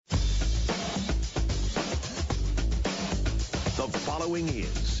following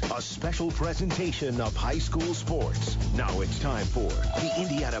is a special presentation of high school sports. Now it's time for the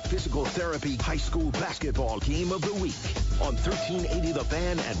Indiana Physical Therapy High School Basketball Game of the Week on 1380 The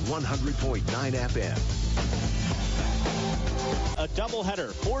Fan and 100.9 FM. A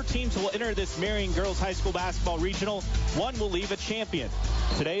doubleheader. 4 teams will enter this Marion Girls High School Basketball Regional. One will leave a champion.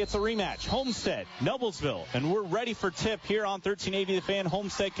 Today it's a rematch. Homestead, Noblesville, and we're ready for tip here on 1380 The Fan.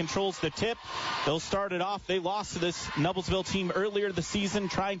 Homestead controls the tip. They'll start it off. They lost to this Noblesville team earlier this season,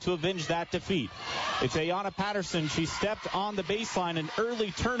 trying to avenge that defeat. It's Ayana Patterson. She stepped on the baseline, an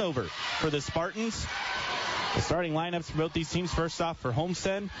early turnover for the Spartans. The starting lineups for both these teams, first off for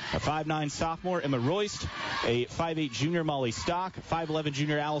Homestead, a 5'9 sophomore, Emma Royst, a 5'8 junior, Molly Stock, 5'11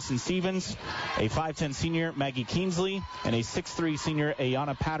 junior, Allison Stevens, a 5'10 senior, Maggie Keensley, and a 6'3 senior,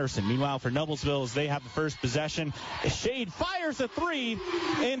 Ayana Patterson. Meanwhile, for Noblesville, as they have the first possession, Shade fires a three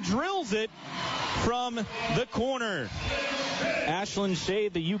and drills it from the corner. Ashlyn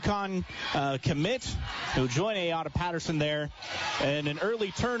Shade, the UConn commit, who joined Ayana Patterson there. And an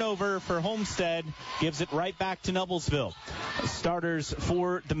early turnover for Homestead gives it right back to Noblesville. Starters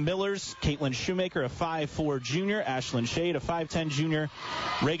for the Millers, Caitlin Shoemaker, a 5'4 junior, Ashlyn Shade, a 5'10 junior,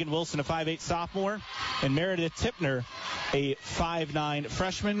 Reagan Wilson, a 5'8 sophomore, and Meredith Tipner, a 5'9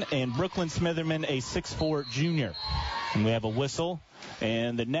 freshman, and Brooklyn Smitherman, a 6'4 junior. And we have a whistle.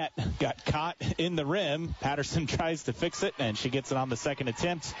 And the net got caught in the rim. Patterson tries to fix it, and she gets it on the second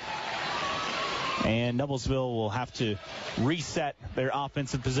attempt. And Noblesville will have to reset their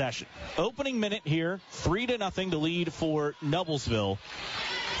offensive possession. Opening minute here, 3-0 the lead for Noblesville.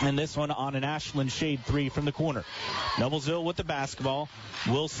 And this one on an Ashlyn Shade three from the corner. Noblesville with the basketball.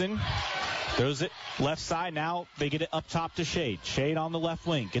 Wilson throws it left side. Now they get it up top to Shade. Shade on the left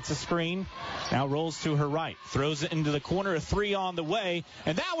wing. Gets a screen. Now rolls to her right. Throws it into the corner. A three on the way.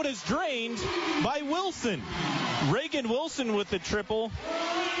 And that one is drained by Wilson. Reagan Wilson with the triple.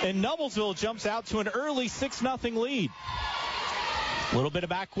 And Noblesville jumps out to an early 6-0 lead. A little bit of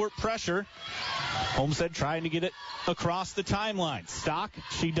backcourt pressure. Homestead trying to get it across the timeline. Stock,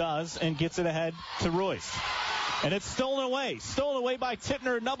 she does, and gets it ahead to Royce. And it's stolen away by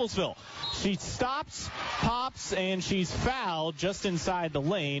Tipner at Noblesville. She stops, pops, and she's fouled just inside the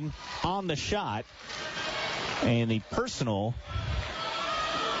lane on the shot. And the personal,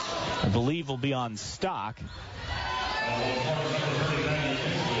 I believe, will be on Stock.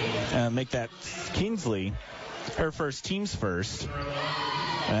 Make that Kingsley her first, team's first.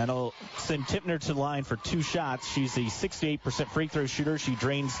 That'll send Tipner to the line for 2 shots. She's a 68% free throw shooter. She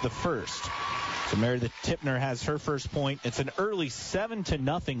drains the first. So Meredith Tipner has her first point. It's an early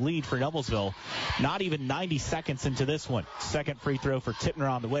 7-0 lead for Noblesville. Not even 90 seconds into this one. Second free throw for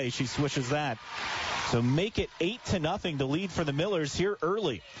Tipner on the way. She swishes that. So make it 8-0 the lead for the Millers here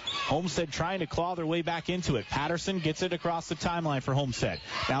early. Homestead trying to claw their way back into it. Patterson gets it across the timeline for Homestead.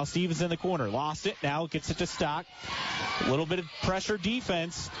 Now Stevens in the corner. Lost it. Now gets it to Stock. A little bit of pressure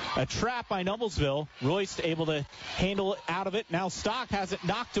defense. A trap by Noblesville. Royce able to handle it out of it. Now Stock has it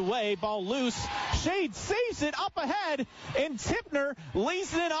knocked away. Ball loose. Shade saves it up ahead. And Tipner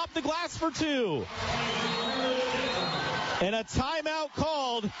lays it in off the glass for 2. And a timeout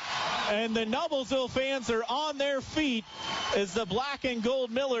called, and the Noblesville fans are on their feet as the black and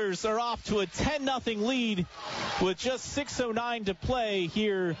gold Millers are off to a 10-0 lead with just 6:09 to play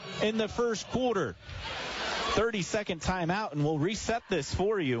here in the first quarter. 30-second timeout, and we'll reset this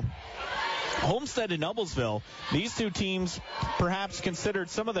for you. Homestead and Noblesville, these two teams perhaps considered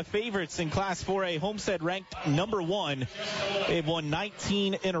some of the favorites in Class 4A. Homestead ranked number 1. They've won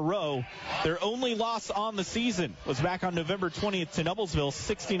 19 in a row. Their only loss on the season was back on November 20th to Noblesville,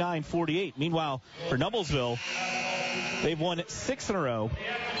 69-48. Meanwhile, for Noblesville, they've won 6 in a row,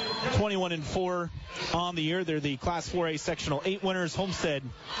 21-4 on the year. They're the Class 4A Sectional 8 winners. Homestead,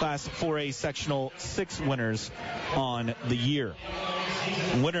 Class 4A Sectional 6 winners on the year.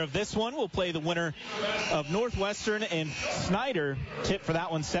 The winner of this one will play the winner of Northwestern and Snyder. Tip for that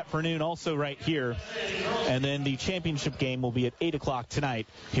one set for noon, also right here. And then the championship game will be at 8 o'clock tonight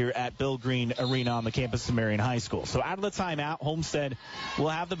here at Bill Green Arena on the campus of Marion High School. So out of the timeout, Homestead will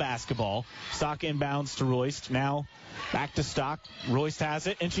have the basketball. Stock inbounds to Royce. Now back to Stock. Royce has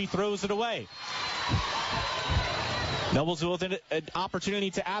it, and she throws it away. Noblesville with an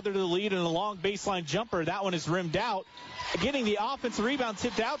opportunity to add to the lead and a long baseline jumper. That one is rimmed out. Getting the offensive rebound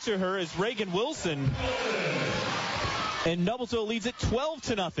tipped out to her is Reagan Wilson. And Noblesville leads it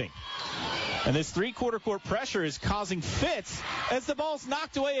 12-0. And this three-quarter court pressure is causing fits as the ball's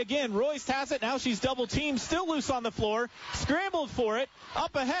knocked away again. Royce has it. Now she's double-teamed. Still loose on the floor. Scrambled for it.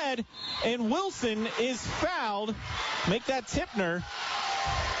 Up ahead. And Wilson is fouled. Make that Tipner.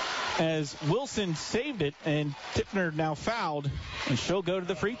 as Wilson saved it, and Tippner now fouled, and she'll go to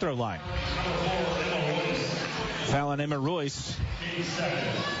the free throw line. Foul on Emma Royce.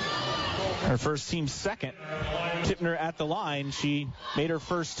 Her first, team's second. Tippner at the line. She made her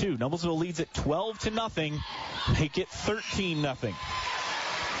first two. Noblesville leads at 12-0. Make it 13-0.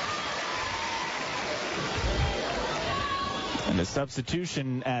 And the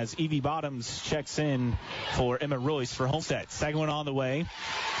substitution as Evie Bottoms checks in for Emma Royce for Homestead. Second one on the way.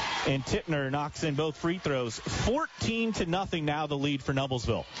 And Tippner knocks in both free throws. 14-0 now the lead for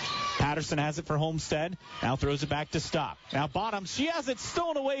Noblesville. Patterson has it for Homestead. Now throws it back to Stock. Now Bottoms. She has it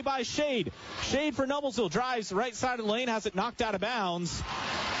stolen away by Shade. Shade for Noblesville. Drives right side of the lane. Has it knocked out of bounds.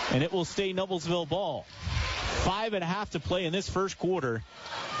 And it will stay Noblesville ball. 5.5 to play in this first quarter.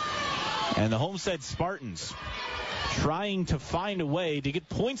 And the Homestead Spartans trying to find a way to get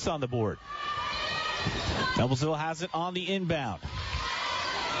points on the board. Noblesville has it on the inbound.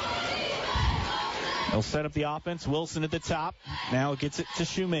 They'll set up the offense. Wilson at the top. Now gets it to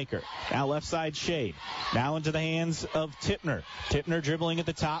Shoemaker. Now left side Shade. Now into the hands of Tippner. Tippner dribbling at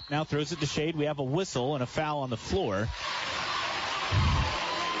the top. Now throws it to Shade. We have a whistle and a foul on the floor.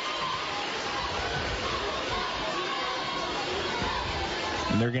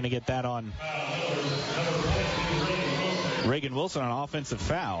 And they're going to get that on Reagan Wilson on offensive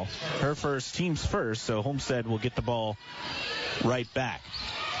foul. Her first, team's first, so Homestead will get the ball right back.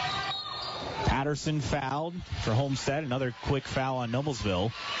 Patterson fouled for Homestead. Another quick foul on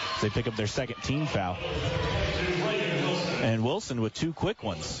Noblesville. They pick up their second team foul. And Wilson with two quick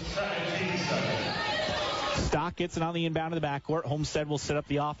ones. Stock gets it on the inbound of the backcourt. Homestead will set up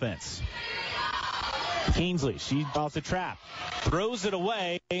the offense. Kingsley, she off the trap. Throws it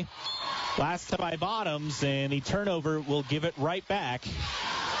away. Last time by Bottoms, and the turnover will give it right back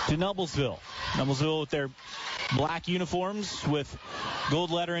to Noblesville. Noblesville with their black uniforms with gold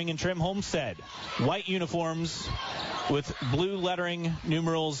lettering and trim. Homestead white uniforms with blue lettering,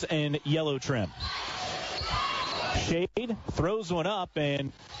 numerals, and yellow trim. Shade throws one up,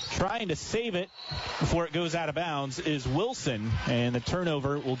 and trying to save it before it goes out of bounds is Wilson, and the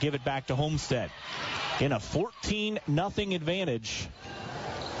turnover will give it back to Homestead. In a 14-0 advantage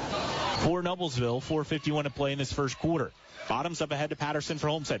for Noblesville. 4:51 to play in this first quarter. Bottoms up ahead to Patterson for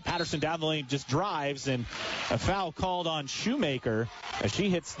Homestead. Patterson down the lane just drives, and a foul called on Shoemaker as she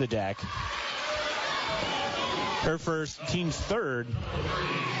hits the deck. Her first, team's third.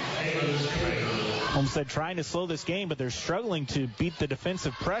 Homestead trying to slow this game, but they're struggling to beat the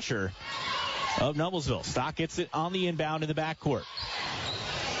defensive pressure of Noblesville. Stock gets it on the inbound in the backcourt.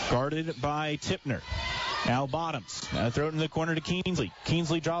 Guarded by Tippner. Now Bottoms. Throw it in the corner to Kingsley.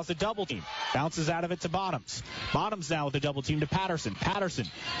 Kingsley draws the double team. Bounces out of it to Bottoms. Bottoms now with the double team to Patterson. Patterson,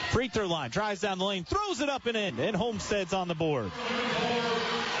 free throw line, drives down the lane, throws it up and in, and Homestead's on the board.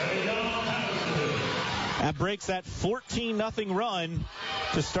 That breaks that 14-0 run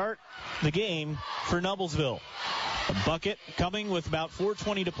to start the game for Noblesville. A bucket coming with about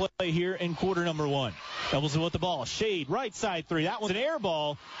 4:20 to play here in quarter number one. Noblesville with the ball. Shade, right side three. That was an air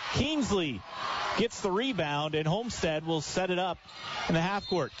ball. Kingsley gets the rebound, and Homestead will set it up in the half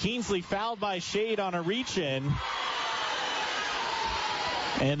court. Kingsley fouled by Shade on a reach-in.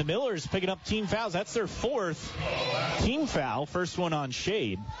 And the Millers picking up team fouls. That's their fourth team foul. First one on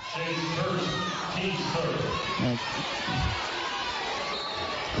Shade.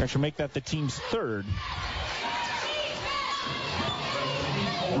 Pressure make that the team's third.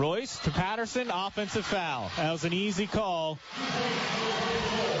 Royce to Patterson, offensive foul. That was an easy call.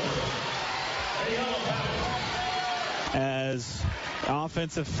 As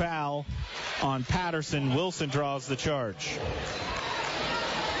offensive foul on Patterson, Wilson draws the charge.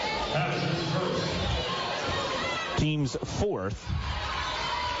 Team's fourth.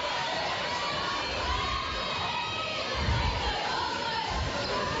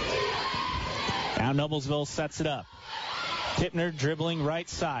 Now Noblesville sets it up. Tippner dribbling right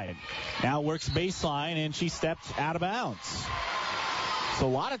side. Now works baseline, and she stepped out of bounds. So a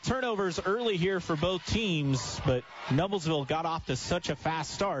lot of turnovers early here for both teams, but Noblesville got off to such a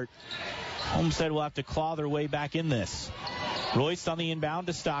fast start. Homestead will have to claw their way back in this. Royce on the inbound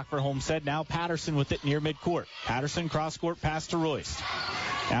to Stock for Homestead. Now Patterson with it near midcourt. Patterson cross-court pass to Royce.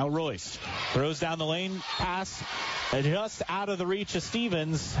 Now Royce throws down the lane, pass just out of the reach of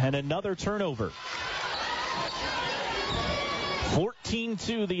Stevens, and another turnover.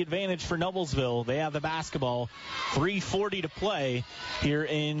 14-2 the advantage for Noblesville. They have the basketball. 3:40 to play here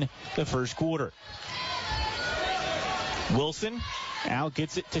in the first quarter. Wilson now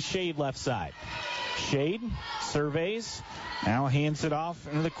gets it to Shade left side. Shade surveys, now hands it off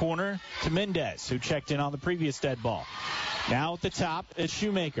into the corner to Mendez, who checked in on the previous dead ball. Now at the top is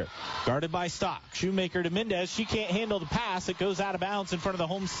Shoemaker. Guarded by Stock. Shoemaker to Mendez. She can't handle the pass. It goes out of bounds in front of the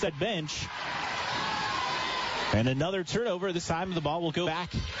Homestead bench. And another turnover. This time the ball will go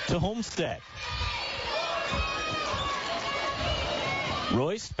back to Homestead.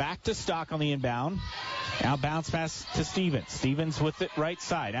 Royce back to Stock on the inbound. Now bounce pass to Stevens. Stevens with it right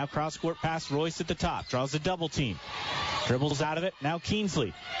side. Now cross-court pass. Royce at the top. Draws a double team. Dribbles out of it. Now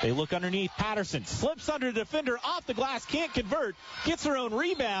Keensley. They look underneath. Patterson slips under the defender. Off the glass. Can't convert. Gets her own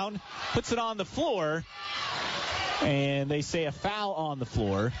rebound. Puts it on the floor. And they say a foul on the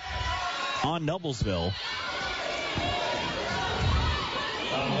floor on Noblesville.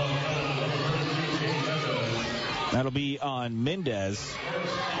 That'll be on Mendez.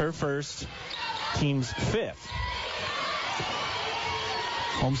 Her first. Team's fifth.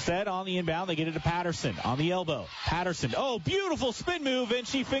 Homestead on the inbound. They get it to Patterson on the elbow. Patterson. Oh, beautiful spin move, and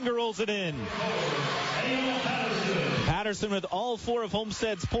she finger rolls it in. Patterson with all 4 of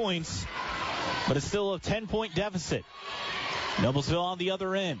Homestead's points, but it's still a 10-point deficit. Noblesville on the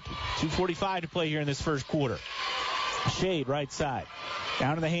other end. 2:45 to play here in this first quarter. Shade right side.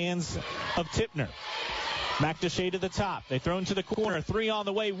 Down in the hands of Tipner. Back to Shade at the top. They throw into the corner. 3 on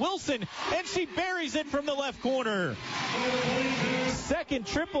the way. Wilson, and she buries it from the left corner. Second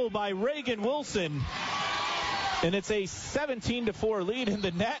triple by Reagan Wilson. And it's a 17-4 lead, and the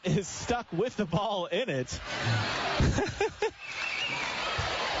net is stuck with the ball in it.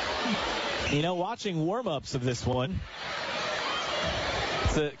 You know, watching warm-ups of this one,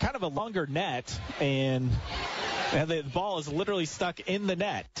 it's a kind of a longer net, and the ball is literally stuck in the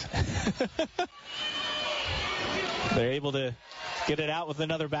net. They're able to get it out with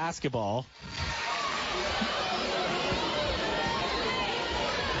another basketball.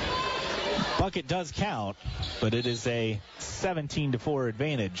 Bucket does count, but it is a 17-4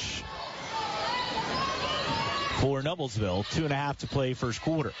 advantage for Noblesville. 2.5 to play first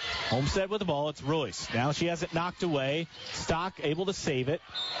quarter. Homestead with the ball. It's Royce. Now she has it knocked away. Stock able to save it.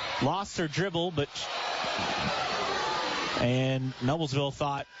 Lost her dribble, and Noblesville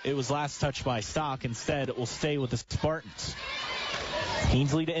thought it was last touched by Stock. Instead, it will stay with the Spartans.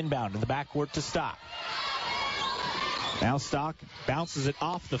 Keensley to inbound to the backcourt to Stock. Now Stock bounces it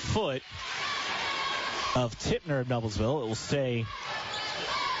off the foot of Tipner of Noblesville. It will stay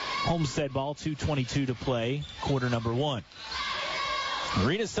Homestead ball. 2:22 to play, quarter number 1.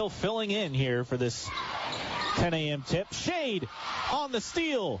 Marina's still filling in here for this 10 a.m. tip. Shade on the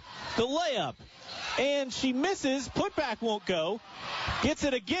steal. The layup. And she misses. Putback won't go. Gets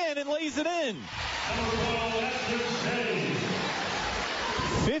it again and lays it in.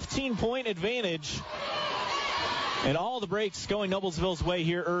 15-point advantage. And all the breaks going Noblesville's way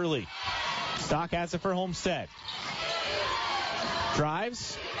here early. Stock has it for Homestead.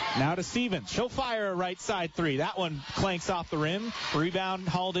 Drives. Now to Stevens. She'll fire a right side 3. That one clanks off the rim. Rebound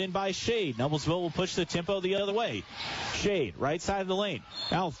hauled in by Shade. Noblesville will push the tempo the other way. Shade, right side of the lane.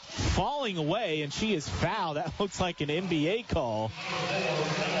 Now falling away, and she is fouled. That looks like an NBA call.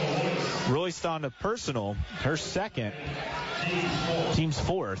 Royce on a personal. Her second. Team's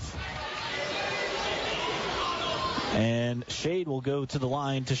 4th. And Shade will go to the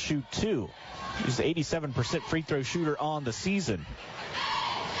line to shoot 2. He's an 87% free throw shooter on the season.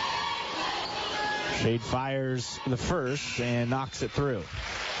 Shade fires the first and knocks it through.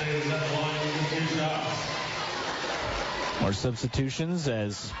 More substitutions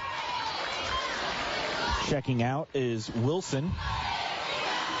as checking out is Wilson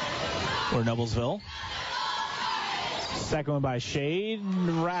for Noblesville. Second one by Shade,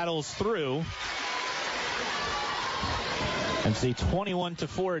 rattles through. And it's a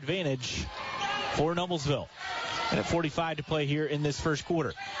 21-4 advantage for Noblesville. And at 45 to play here in this first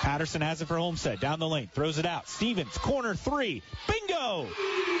quarter. Patterson has it for Homestead. Down the lane. Throws it out. Stevens, corner 3. Bingo!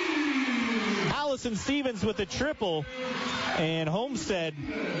 Allison Stevens with a triple. And Homestead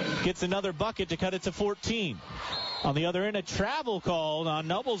gets another bucket to cut it to 14. On the other end, a travel called on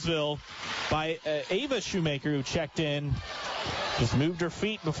Noblesville by Ava Shoemaker, who checked in. Just moved her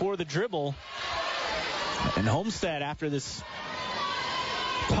feet before the dribble. And Homestead, after this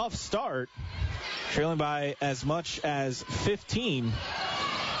tough start, trailing by as much as 15.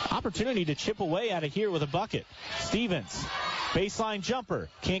 Opportunity to chip away out of here with a bucket. Stevens, baseline jumper.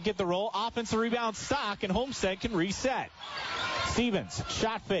 Can't get the roll. Offensive rebound Stock, and Homestead can reset. Stevens,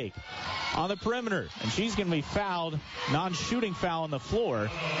 shot fake on the perimeter. And she's going to be fouled. Non-shooting foul on the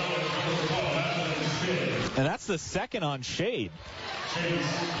floor. And that's the second on Shade.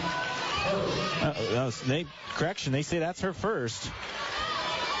 Correction, they say that's her first.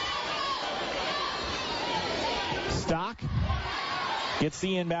 Stock gets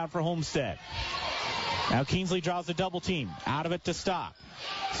the inbound for Homestead. Now Kingsley draws a double team. Out of it to Stock.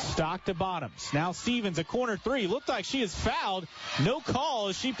 Stock to Bottoms. Now Stevens, a corner three. Looked like she is fouled. No call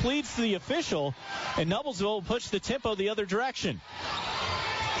as she pleads to the official. And Noblesville will push the tempo the other direction.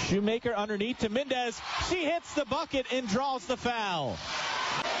 Shoemaker underneath to Mendez. She hits the bucket and draws the foul.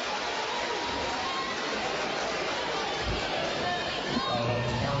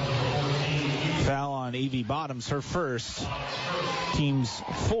 Foul on Evie Bottoms, her first, team's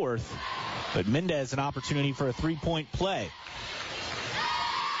fourth. But Mendez an opportunity for a three-point play.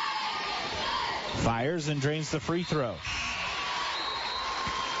 Fires and drains the free throw.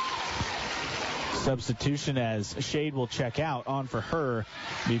 Substitution as Shade will check out. On for her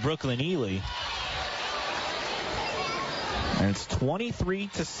be Brooklyn Ely. And it's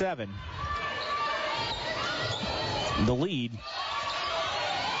 23-7. The lead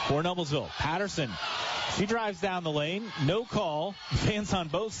for Noblesville. Patterson, she drives down the lane. No call. Fans on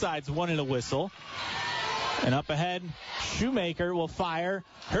both sides wanted a whistle. And up ahead, Shoemaker will fire.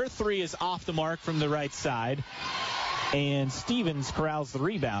 Her three is off the mark from the right side. And Stevens corrals the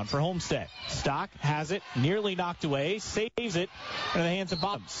rebound for Homestead. Stock has it, nearly knocked away, saves it in the hands of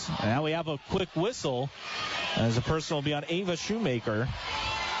Bottoms. And now we have a quick whistle as a personal will be on Ava Shoemaker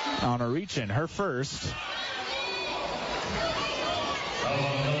on a reach-in, her first.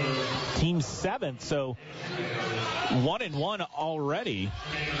 Team seventh, so 1-1 already.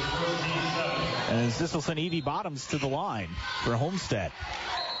 As this will send Evie Bottoms to the line for Homestead.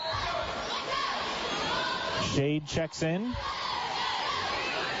 Shade checks in.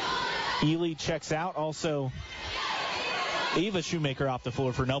 Ely checks out. Also, Ava Shoemaker off the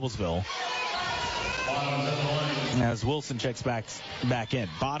floor for Noblesville. As Wilson checks back in.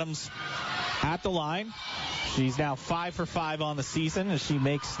 Bottoms at the line. She's now 5 for 5 on the season. As she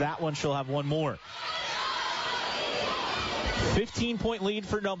makes that one, she'll have one more. 15-point lead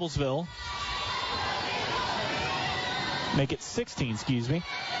for Noblesville. Make it 16, excuse me.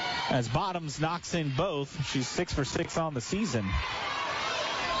 As Bottoms knocks in both. She's 6 for 6 on the season.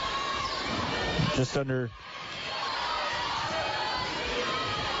 Just under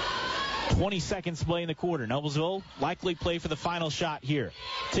 20 seconds to play in the quarter. Noblesville likely play for the final shot here.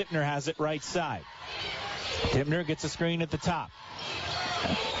 Tipner has it right side. Tipner gets a screen at the top.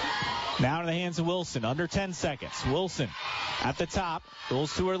 Now to the hands of Wilson. Under 10 seconds. Wilson at the top.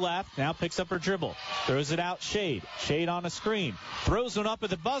 Rolls to her left. Now picks up her dribble. Throws it out. Shade. Shade on a screen. Throws one up at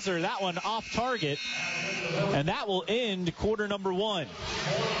the buzzer. That one off target. And that will end quarter number one.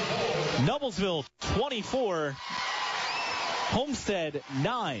 Noblesville 24. Homestead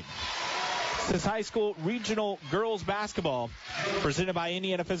 9. This is high school regional girls basketball presented by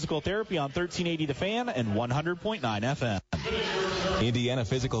Indiana Physical Therapy on 1380 The Fan and 100.9 FM. Indiana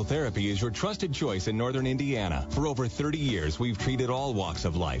Physical Therapy is your trusted choice in northern Indiana. For over 30 years, we've treated all walks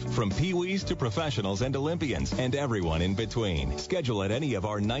of life, from peewees to professionals and Olympians, and everyone in between. Schedule at any of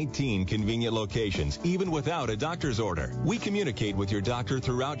our 19 convenient locations, even without a doctor's order. We communicate with your doctor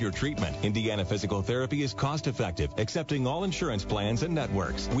throughout your treatment. Indiana Physical Therapy is cost-effective, accepting all insurance plans and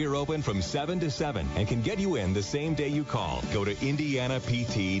networks. We're open from 7 to 7 and can get you in the same day you call. Go to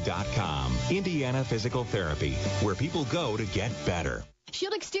IndianaPT.com. Indiana Physical Therapy, where people go to get better.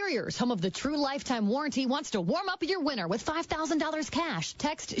 Shield Exteriors, home of the true lifetime warranty, wants to warm up your winter with $5,000 cash.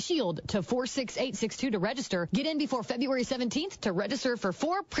 Text SHIELD to 46862 to register. Get in before February 17th to register for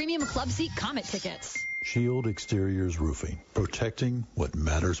 4 premium club seat Comet tickets. Shield Exteriors Roofing, protecting what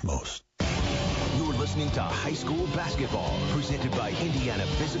matters most. You're listening to High School Basketball, presented by Indiana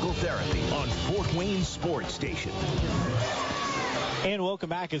Physical Therapy on Fort Wayne Sports Station. And welcome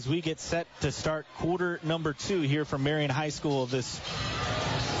back as we get set to start quarter number 2 here from Marion High School of this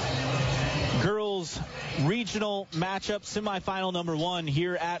girls regional matchup, semifinal number 1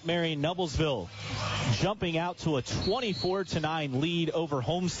 here at Marion. Noblesville jumping out to a 24-9 lead over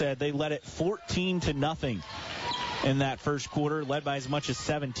Homestead. They led it 14-0 in that first quarter, led by as much as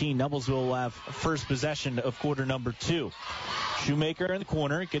 17. Noblesville will have first possession of quarter number 2. Shoemaker in the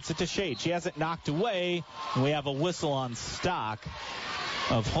corner, gets it to Shade. She has it knocked away, and we have a whistle on Stock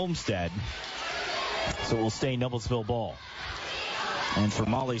of Homestead. So it will stay Noblesville ball. And for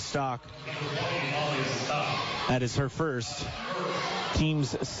Molly Stock, that is her first,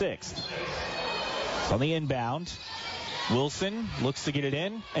 team's 6th. On the inbound, Wilson looks to get it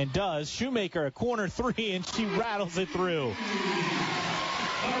in, and does. Shoemaker, a corner 3, and she rattles it through.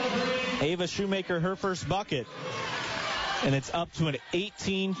 Ava Shoemaker, her first bucket. And it's up to an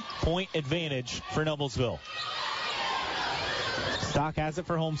 18-point advantage for Noblesville. Stock has it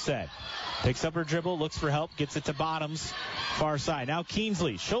for Homestead. Picks up her dribble, looks for help, gets it to Bottoms, far side. Now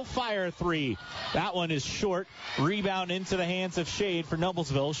Keensley, she'll fire a three. That one is short. Rebound into the hands of Shade for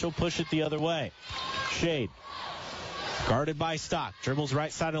Noblesville. She'll push it the other way. Shade, guarded by Stock. Dribbles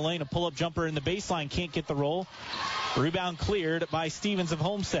right side of the lane. A pull-up jumper in the baseline. Can't get the roll. Rebound cleared by Stevens of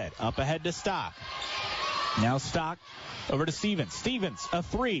Homestead. Up ahead to Stock. Now Stock over to Stevens. Stevens, a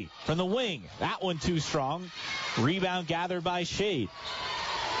three from the wing. That one too strong. Rebound gathered by Shade.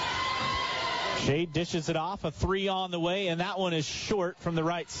 Shade dishes it off. A three on the way, and that one is short from the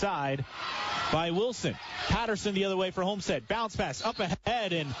right side by Wilson. Patterson the other way for Homestead. Bounce pass up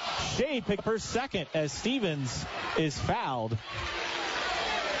ahead, and Shade picked up her second as Stevens is fouled.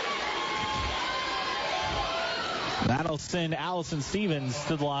 That'll send Allison Stevens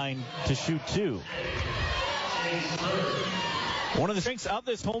to the line to shoot two. One of the strengths of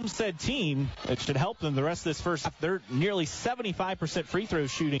this Homestead team, it should help them the rest of this first half. They're nearly 75% free throw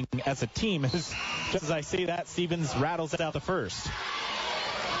shooting as a team. Just as I say that, Stevens rattles out the first.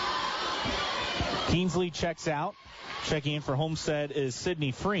 Keensley checks out. Checking in for Homestead is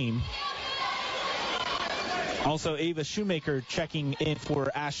Sydney Freem. Also, Ava Shoemaker checking in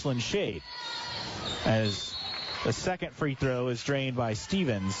for Ashlyn Shade, as the second free throw is drained by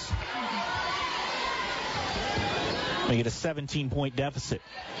Stevens. Make it a 17-point deficit.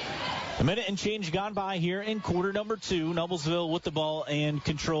 A minute and change gone by here in quarter number two. Noblesville with the ball and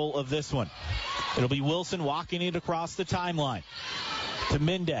control of this one. It'll be Wilson walking it across the timeline to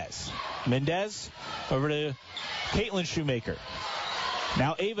Mendez. Mendez over to Caitlin Shoemaker.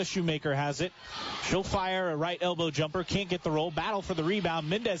 Now Ava Shoemaker has it. She'll fire a right elbow jumper. Can't get the roll. Battle for the rebound.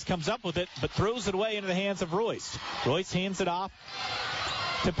 Mendez comes up with it, but throws it away into the hands of Royce. Royce hands it off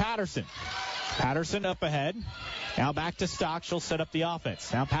to Patterson. Patterson up ahead. Now back to Stock. She'll set up the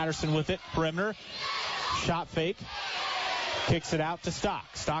offense. Now Patterson with it. Perimeter. Shot fake. Kicks it out to Stock.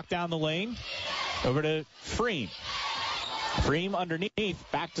 Stock down the lane. Over to Freem. Freem underneath.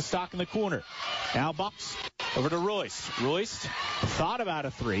 Back to Stock in the corner. Now Bucks. Over to Royce. Royce thought about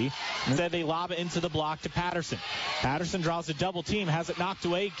a three. Instead they lob it into the block to Patterson. Patterson draws a double team. Has it knocked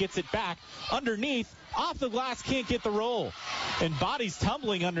away. Gets it back. Underneath. Off the glass. Can't get the roll. And bodies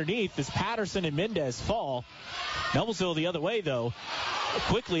tumbling underneath as Patterson and Mendez fall. Noblesville the other way, though.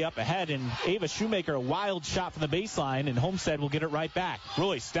 Quickly up ahead, and Ava Shoemaker, a wild shot from the baseline, and Homestead will get it right back.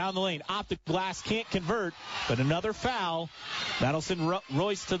 Royce down the lane, off the glass, can't convert, but another foul. That'll send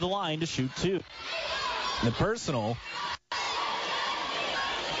Royce to the line to shoot two. The personal.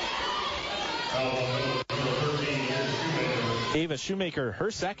 Ava Shoemaker,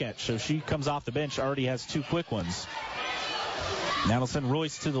 her second, so she comes off the bench, already has two quick ones. That'll send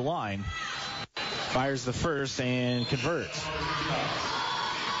Royce to the line. Fires the first and converts.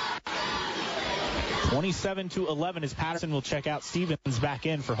 27-11 as Patterson will check out. Stevens back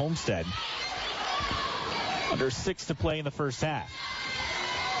in for Homestead. Under 6 to play in the first half.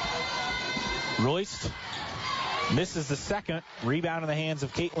 Royce misses the second. Rebound in the hands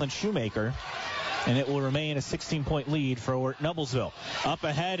of Caitlin Shoemaker. And it will remain a 16-point lead for Noblesville. Up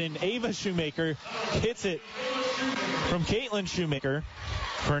ahead, and Ava Shoemaker hits it from Caitlin Shoemaker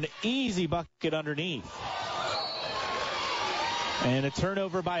for an easy bucket underneath. And a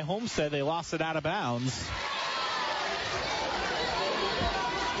turnover by Homestead. They lost it out of bounds.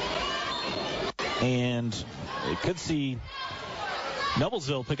 And we could see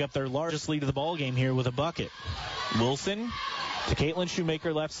Noblesville pick up their largest lead of the ball game here with a bucket. Wilson to Caitlin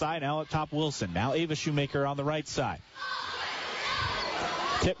Shoemaker left side. Now up top Wilson. Now Ava Shoemaker on the right side.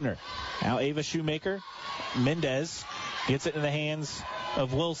 Tipner. Now Ava Shoemaker. Mendez gets it in the hands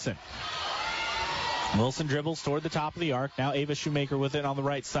of Wilson. Wilson dribbles toward the top of the arc. Now Ava Shoemaker with it on the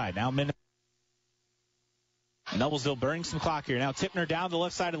right side. Now Mendez. Noblesville burning some clock here. Now Tipner down the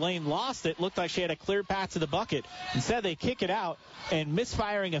left side of the lane. Lost it. Looked like she had a clear path to the bucket. Instead they kick it out, and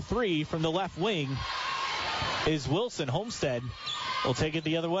misfiring a three from the left wing is Wilson. Homestead will take it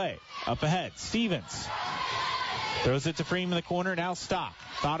the other way. Up ahead, Stevens throws it to Freeman in the corner. Now Stock.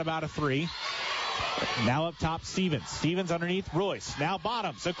 Thought about a three. Now up top, Stevens. Stevens underneath Royce. Now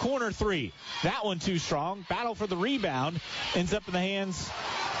Bottoms. A corner three. That one too strong. Battle for the rebound. Ends up in the hands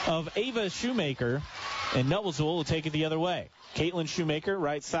of Ava Shoemaker. And Noblesville will take it the other way. Caitlin Shoemaker,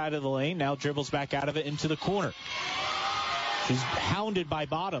 right side of the lane. Now dribbles back out of it into the corner. She's hounded by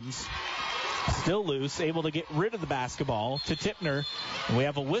Bottoms. Still loose, able to get rid of the basketball to Tipner. And we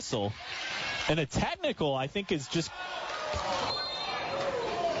have a whistle. And a technical, I think, is just...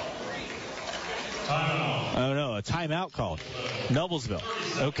 Oh, no, a timeout called. Noblesville.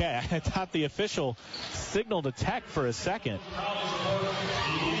 Okay, I thought the official signaled a tech for a second.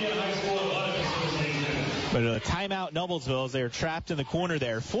 But a timeout, Noblesville, as they are trapped in the corner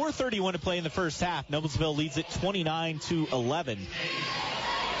there. 4:31 to play in the first half. Noblesville leads it 29-11.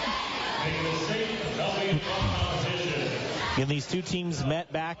 And these two teams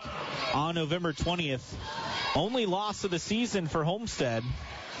met back on November 20th. Only loss of the season for Homestead.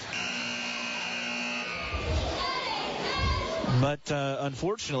 But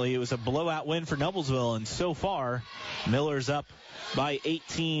unfortunately, it was a blowout win for Noblesville. And so far, Miller's up by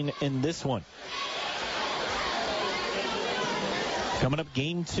 18 in this one. Coming up,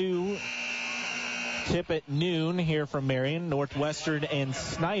 game 2. Tip at noon here from Marion, Northwestern, and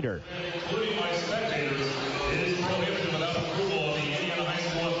Snyder.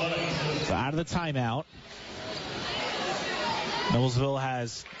 So out of the timeout, Noblesville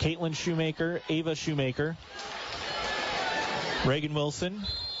has Caitlin Shoemaker, Ava Shoemaker, Reagan Wilson,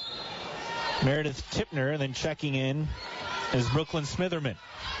 Meredith Tipner, and then checking in is Brooklyn Smitherman.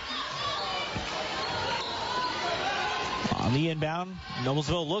 On the inbound,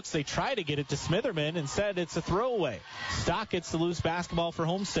 Noblesville looks. They try to get it to Smitherman. Instead, it's a throwaway. Stock gets the loose basketball for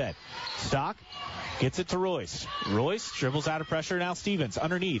Homestead. Stock gets it to Royce. Royce dribbles out of pressure. Now Stevens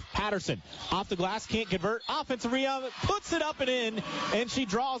underneath. Patterson off the glass. Can't convert. Offensive rebound. Puts it up and in. And she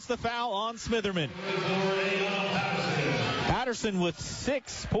draws the foul on Smitherman. Patterson with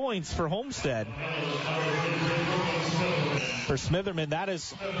 6 points for Homestead. For Smitherman, that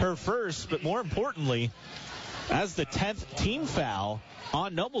is her first, but more importantly, as the 10th team foul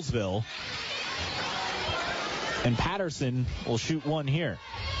on Noblesville. And Patterson will shoot one here.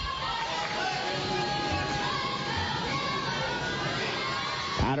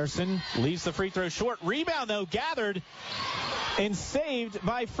 Patterson leaves the free throw short. Rebound, though, gathered and saved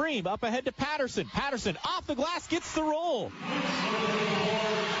by Freem. Up ahead to Patterson. Patterson off the glass, gets the roll.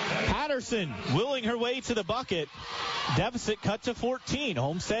 Patterson willing her way to the bucket. Deficit cut to 14.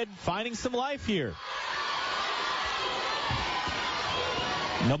 Homestead finding some life here.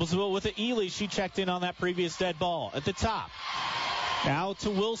 Noblesville with it. Ely, she checked in on that previous dead ball at the top. Now to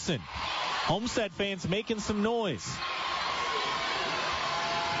Wilson. Homestead fans making some noise.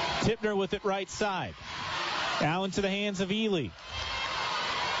 Tipner with it right side. Now into the hands of Ely.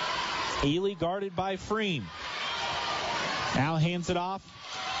 Ely guarded by Freem. Now hands it off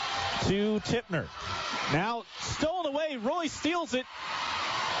to Tipner. Now stolen away. Royce steals it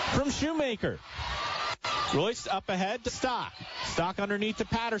from Shoemaker. Royce up ahead to Stock. Stock underneath to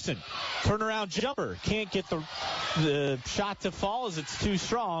Patterson. Turnaround jumper. Can't get the shot to fall as it's too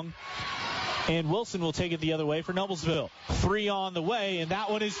strong. And Wilson will take it the other way for Noblesville. 3 on the way, and that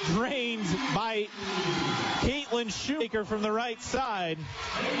one is drained by Caitlin Shoemaker from the right side.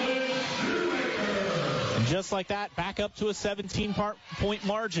 And just like that, back up to a 17-point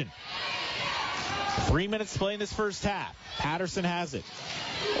margin. 3 minutes to play in this first half. Patterson has it.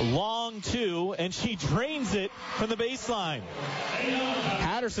 Long 2, and she drains it from the baseline.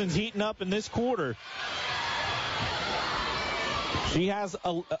 Patterson's heating up in this quarter. She has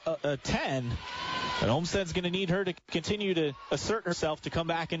a 10, and Homestead's going to need her to continue to assert herself to come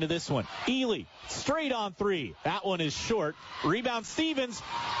back into this one. Ely, straight on 3. That one is short. Rebound Stevens,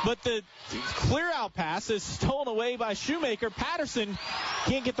 but the clear-out pass is stolen away by Shoemaker. Patterson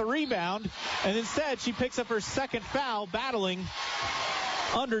can't get the rebound, and instead she picks up her second foul, battling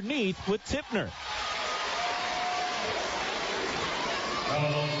underneath with Tipner.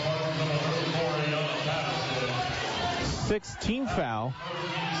 Sixth team foul,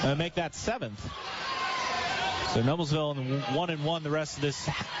 make that 7th. So Noblesville 1-1 the rest of this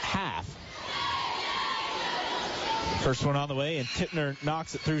half. First one on the way, and Tipner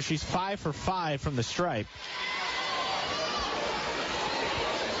knocks it through. She's 5 for 5 from the stripe.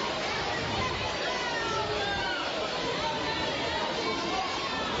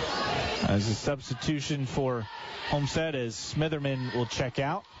 As a substitution for Homestead, as Smitherman will check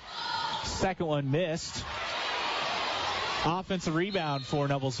out. Second one missed. Offensive rebound for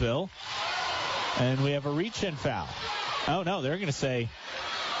Noblesville. And we have a reach-in foul. Oh, no, they're going to say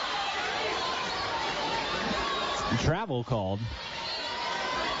travel called.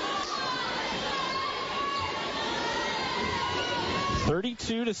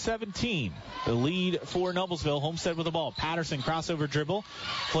 (32-17). The lead for Noblesville. Homestead with the ball. Patterson crossover dribble.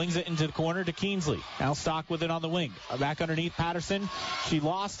 Flings it into the corner to Keensley. Now Stock with it on the wing. Back underneath Patterson. She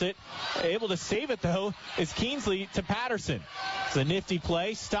lost it. Able to save it, though, is Keensley to Patterson. It's a nifty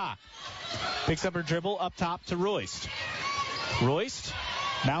play. Stock picks up her dribble up top to Royce. Royce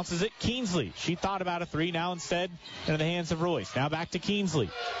bounces it. Keensley. She thought about a 3. Now instead into the hands of Royce. Now back to Keensley.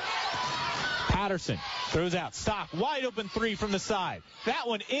 Patterson throws out. Stock, wide open 3 from the side. That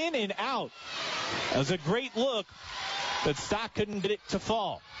one in and out. That was a great look but Stock couldn't get it to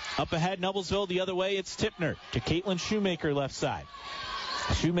fall. Up ahead, Noblesville the other way. It's Tipner to Caitlin Shoemaker left side.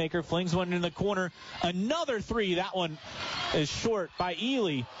 Shoemaker flings one in the corner. Another three. That one is short by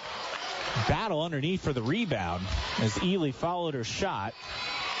Ely. Battle underneath for the rebound as Ely followed her shot.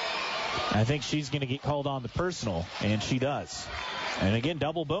 I think she's going to get called on the personal, and she does. And again,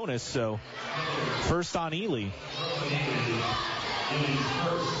 double bonus, so first on Ely.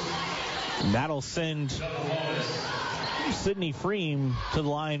 That'll send Sydney Freem to the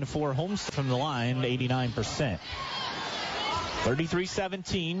line for Homestead from the line, 89%.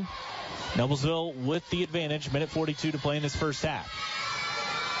 33-17. Noblesville with the advantage. Minute 42 to play in this first half.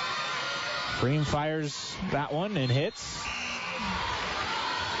 Freem fires that one and hits.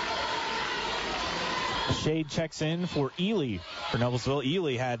 Shade checks in for Ely for Noblesville.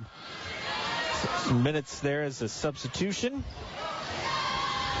 Ely had some minutes there as a substitution.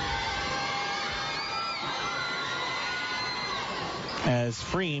 As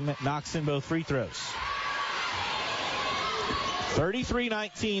Freem knocks in both free throws.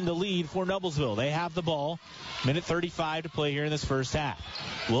 33-19 the lead for Noblesville. They have the ball. Minute 35 to play here in this first half.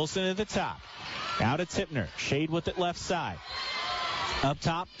 Wilson at the top. Now to Tipner. Shade with it left side. Up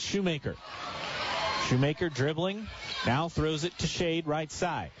top, Shoemaker. Shoemaker dribbling. Now throws it to Shade right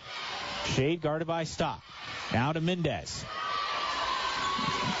side. Shade guarded by Stock. Now to Mendez.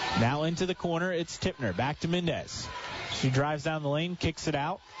 Now into the corner. It's Tipner. Back to Mendez. She drives down the lane, kicks it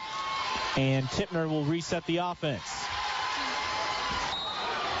out. And Tipner will reset the offense.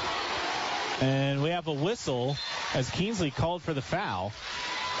 And we have a whistle as Kingsley called for the foul.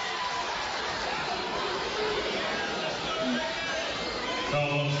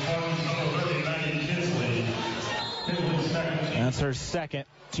 That's her second,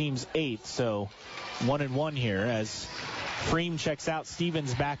 team's 8th, so 1-1 here as Freem checks out.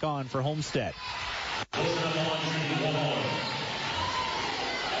 Stevens back on for Homestead.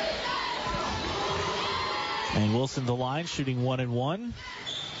 And Wilson the line, shooting 1-1.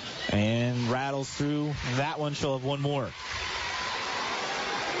 And rattles through that one. She'll have one more.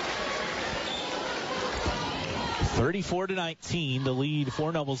 34-19, the lead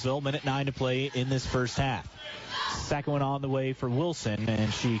for Noblesville. Minute 9 to play in this first half. Second one on the way for Wilson,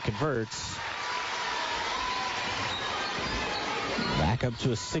 and she converts. Back up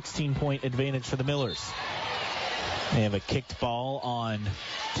to a 16-point advantage for the Millers. They have a kicked ball on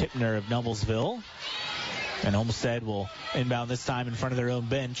Tipner of Noblesville. And Homestead will inbound this time in front of their own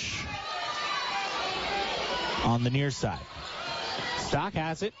bench on the near side. Stock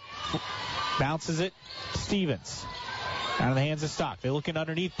has it. Bounces it. Stevens. Out of the hands of Stock. They're looking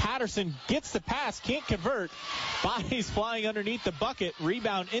underneath. Patterson gets the pass. Can't convert. Bodies flying underneath the bucket.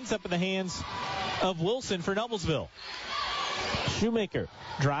 Rebound ends up in the hands of Wilson for Noblesville. Shoemaker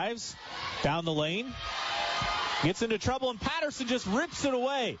drives down the lane. Gets into trouble, and Patterson just rips it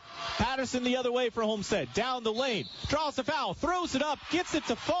away. Patterson the other way for Homestead. Down the lane. Draws the foul. Throws it up. Gets it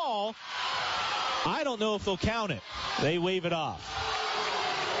to fall. I don't know if they'll count it. They wave it off.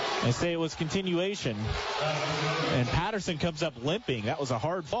 They say it was continuation. And Patterson comes up limping. That was a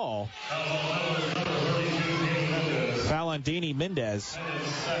hard fall. Foul on Dani Mendez.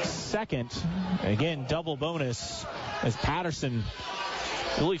 Second. Again, double bonus as Patterson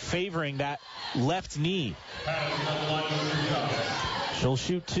really favoring that left knee. She'll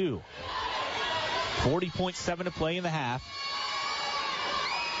shoot 2. 40.7 to play in the half.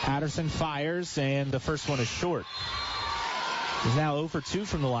 Patterson fires, and the first one is short. He's now 0 for 2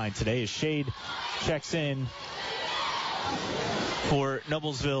 from the line today as Shade checks in for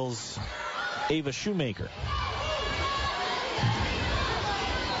Noblesville's Ava Shoemaker.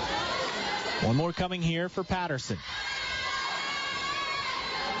 One more coming here for Patterson.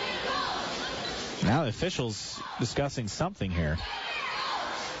 Now the officials discussing something here.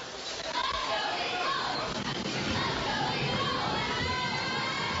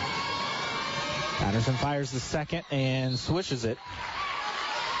 Patterson fires the second and swishes it.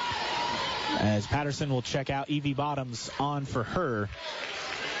 As Patterson will check out, Evie Bottoms on for her.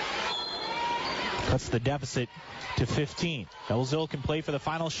 Cuts the deficit to 15. Noblesville can play for the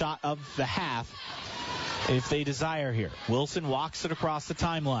final shot of the half if they desire here. Wilson walks it across the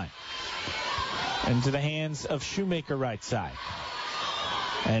timeline. Into the hands of Shoemaker right side.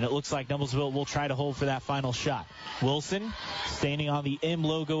 And it looks like Noblesville will try to hold for that final shot. Wilson standing on the M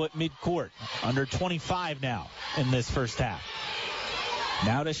logo at midcourt. Under 25 now in this first half.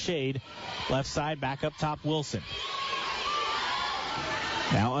 Now to Shade. Left side, back up top, Wilson.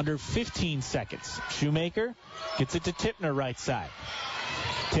 Now under 15 seconds. Shoemaker gets it to Tipner right side.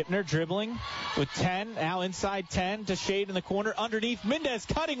 Tipner dribbling. with 10. Now inside 10 to Shade in the corner. Underneath, Mendez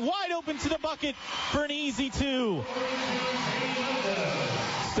cutting wide open to the bucket for an easy 2.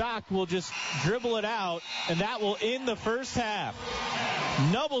 Stock will just dribble it out, and that will end the first half.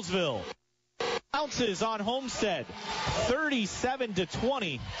 Noblesville bounces on Homestead,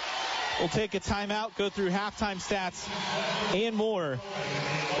 37-20. We'll take a timeout, go through halftime stats and more.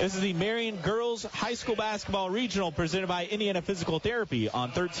 This is the Marion Girls High School Basketball Regional presented by Indiana Physical Therapy on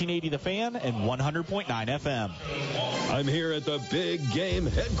 1380 The Fan and 100.9 FM. I'm here at the Big Game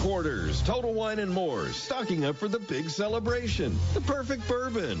headquarters. Total Wine and More, stocking up for the big celebration. The perfect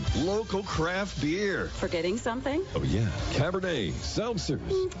bourbon, local craft beer. Forgetting something? Oh, yeah. Cabernet, seltzers.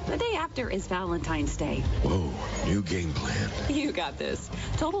 The day after is Valentine's Day. Whoa, new game plan. You got this.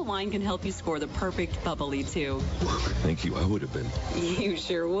 Total Wine can help you score the perfect bubbly, too. Thank you. I would have been. You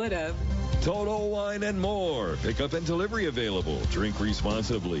sure would have. Total Wine and More. Pickup and delivery available. Drink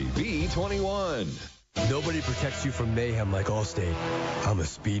responsibly. B21. Nobody protects you from mayhem like Allstate. I'm a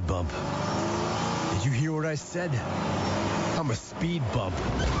speed bump. Did you hear what I said? I'm a speed bump.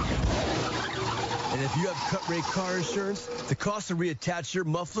 And if you have cut rate car insurance, the cost to reattach your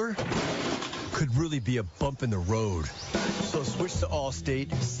muffler could really be a bump in the road. So switch to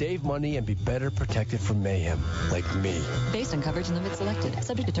Allstate, save money, and be better protected from mayhem, like me. Based on coverage and limits selected.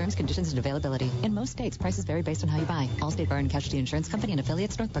 Subject to terms, conditions, and availability. In most states, prices vary based on how you buy. Allstate Bar and Casualty Insurance Company and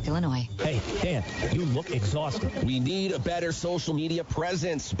affiliates, Northbrook, Illinois. Hey, Dan, you look exhausted. We need a better social media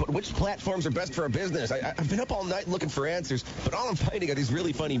presence. But which platforms are best for our business? I've been up all night looking for answers, but all I'm finding are these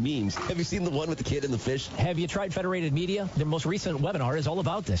really funny memes. Have you seen the one with the kid and the fish? Have you tried Federated Media? Their most recent webinar is all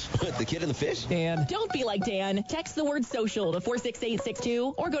about this. The kid and the fish? And don't be like Dan. Text the word social to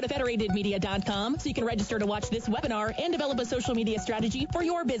 46862 or go to federatedmedia.com so you can register to watch this webinar and develop a social media strategy for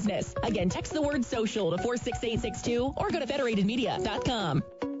your business. Again, text the word social to 46862 or go to federatedmedia.com.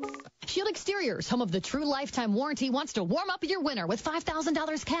 Shield Exteriors, home of the true lifetime warranty, wants to warm up your winter with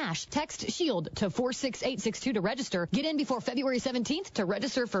 $5,000 cash. Text SHIELD to 46862 to register. Get in before February 17th to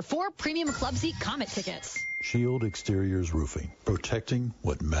register for 4 premium club seat Comet tickets. Shield Exteriors Roofing, protecting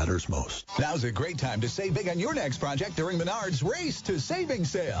what matters most. Now's a great time to save big on your next project during Menards' Race to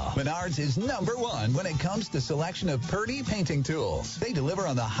Savings Sale. Menards is #1 when it comes to selection of Purdy painting tools. They deliver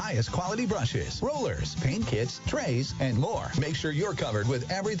on the highest quality brushes, rollers, paint kits, trays, and more. Make sure you're covered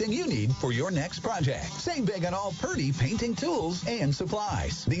with everything you need for your next project. Save big on all Purdy painting tools and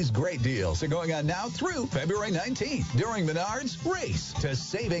supplies. These great deals are going on now through February 19th during Menards' Race to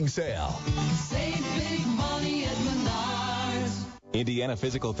Savings Sale. Save big money at Menards. Indiana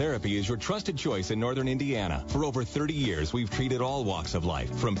Physical Therapy is your trusted choice in Northern Indiana. For over 30 years, we've treated all walks of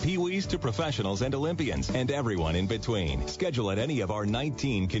life, from peewees to professionals and Olympians, and everyone in between. Schedule at any of our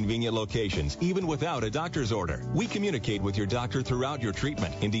 19 convenient locations, even without a doctor's order. We communicate with your doctor throughout your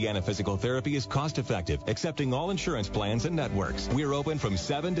treatment. Indiana Physical Therapy is cost-effective, accepting all insurance plans and networks. We're open from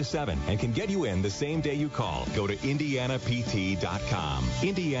 7 to 7 and can get you in the same day you call. Go to IndianaPT.com.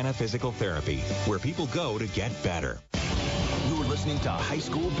 Indiana Physical Therapy, where people go to get better. You're listening to High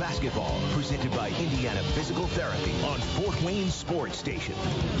School Basketball, presented by Indiana Physical Therapy on Fort Wayne Sports Station.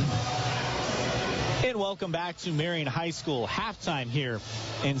 And welcome back to Marion High School. Halftime here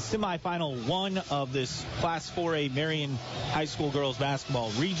in semifinal 1 of this Class 4A Marion High School Girls Basketball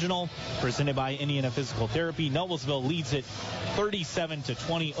Regional, presented by Indiana Physical Therapy. Noblesville leads it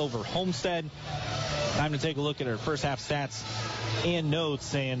 37-20 over Homestead. Time to take a look at our first half stats and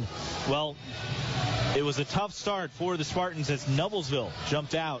notes. And, well, it was a tough start for the Spartans as Noblesville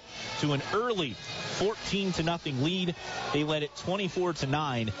jumped out to an early 14-0 lead. They led it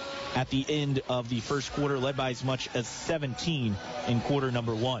 24-9 at the end of the first quarter, led by as much as 17 in quarter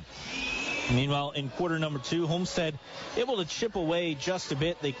number 1. Meanwhile, in quarter number 2, Homestead able to chip away just a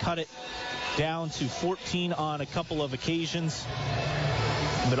bit. They cut it down to 14 on a couple of occasions.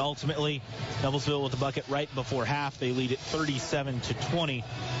 But ultimately, Noblesville with the bucket right before half. They lead it 37-20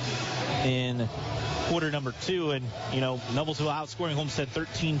 in quarter number 2, and Noblesville outscoring Homestead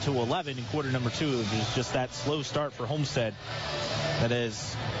 13-11 in quarter number 2. It was just that slow start for Homestead that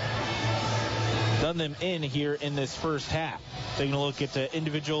has done them in here in this first half. Taking a look at the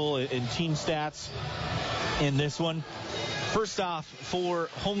individual and team stats in this one. First off, for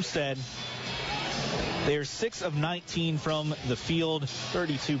Homestead, they're 6 of 19 from the field,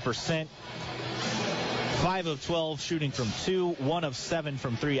 32%. 5 of 12 shooting from 2, 1 of 7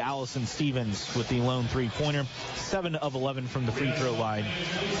 from 3. Allison Stevens with the lone three-pointer, 7 of 11 from the free throw line.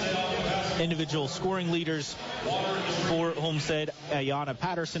 Individual scoring leaders for Homestead, Ayanna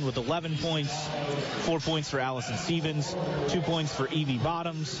Patterson with 11 points, 4 points for Allison Stevens, 2 points for Evie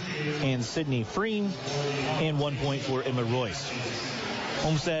Bottoms and Sydney Freem, and 1 point for Emma Royce.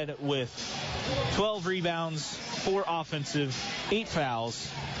 Homestead with 12 rebounds, 4 offensive, 8 fouls,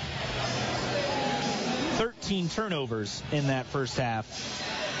 13 turnovers in that first half,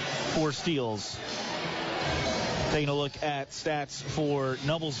 4 steals. Taking a look at stats for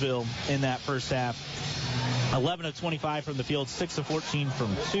Noblesville in that first half. 11 of 25 from the field, 6 of 14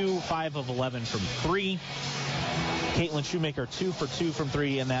 from 2, 5 of 11 from 3. Caitlin Shoemaker 2 for 2 from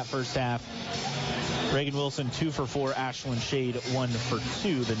 3 in that first half. Reagan Wilson 2 for 4. Ashlyn Shade 1 for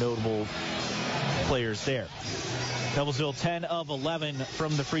 2, the notable players there. Noblesville 10 of 11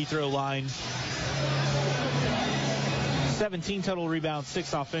 from the free throw line. 17 total rebounds,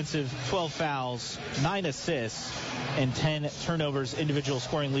 6 offensive, 12 fouls, 9 assists, and 10 turnovers. Individual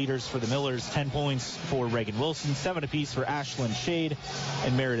scoring leaders for the Millers, 10 points for Reagan Wilson, 7 apiece for Ashlyn Shade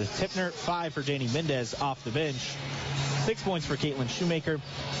and Meredith Tipner, 5 for Janie Mendez off the bench, 6 points for Caitlin Shoemaker,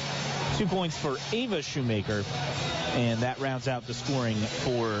 2 points for Ava Shoemaker, and that rounds out the scoring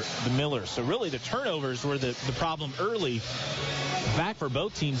for the Millers. So really the turnovers were the problem early, back for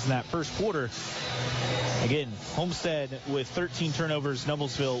both teams in that first quarter. Again, Homestead with 13 turnovers,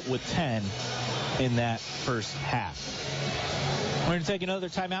 Noblesville with 10 in that first half. We're going to take another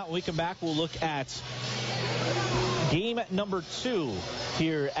timeout. When we come back, we'll look at game number 2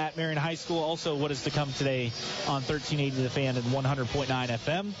 here at Marion High School. Also, what is to come today on 1380 The Fan and 100.9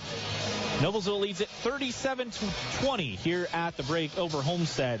 FM. Noblesville leads it 37-20 here at the break over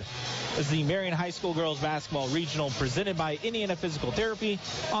Homestead as the Marion High School Girls Basketball Regional presented by Indiana Physical Therapy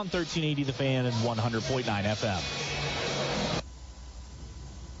on 1380 The Fan and 100.9 FM.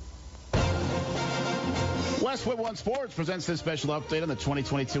 Westwood One Sports presents this special update on the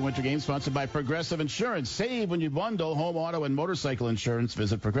 2022 Winter Games, sponsored by Progressive Insurance. Save when you bundle home, auto, and motorcycle insurance.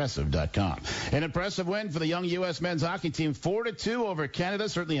 Visit Progressive.com. An impressive win for the young U.S. men's hockey team, 4-2 over Canada.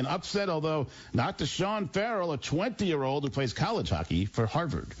 Certainly an upset, although not to Sean Farrell, a 20-year-old who plays college hockey for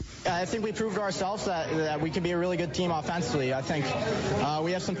Harvard. I think we proved to ourselves that we can be a really good team offensively. I think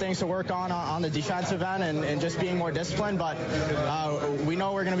we have some things to work on the defensive end and just being more disciplined, but we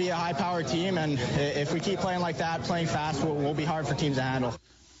know we're going to be a high-powered team, and if we keep playing like that, playing fast, will be hard for teams to handle.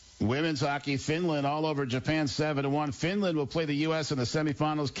 Women's hockey, Finland all over Japan 7-1. Finland will play the U.S. in the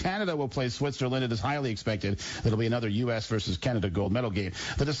semifinals. Canada will play Switzerland. It is highly expected that'll be another U.S. versus Canada gold medal game.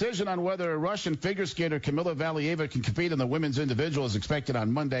 The decision on whether Russian figure skater Kamila Valieva can compete in the women's individual is expected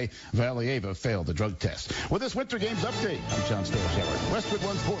on Monday. Valieva failed the drug test. With this Winter Games update, I'm John Stolzauer, Westwood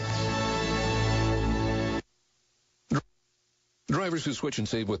One Sports. Drivers who switch and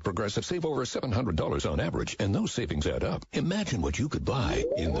save with Progressive save over $700 on average, and those savings add up. Imagine what you could buy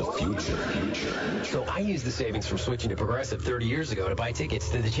in the future. So I used the savings from switching to Progressive 30 years ago to buy tickets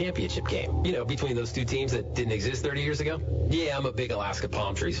to the championship game. You know, between those two teams that didn't exist 30 years ago. Yeah, I'm a big Alaska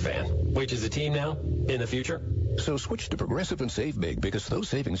Palm Trees fan. Which is a team now in the future. So switch to Progressive and save big, because those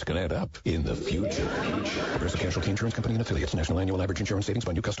savings can add up in the future. Progressive Casualty Insurance Company and Affiliates. National annual average insurance savings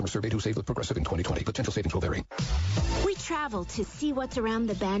by new customers surveyed who saved with Progressive in 2020. Potential savings will vary. We travel to see what's around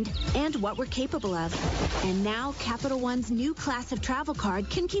the bend and what we're capable of. And now Capital One's new class of travel card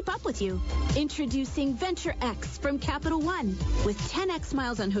can keep up with you. Introducing Venture X from Capital One. With 10x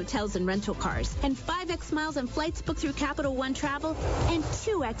miles on hotels and rental cars, and 5x miles on flights booked through Capital One Travel, and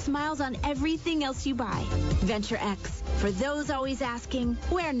 2x miles on everything else you buy. Venture X. For those always asking,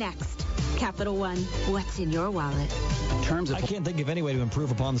 where next? Capital One. What's in your wallet? I can't think of any way to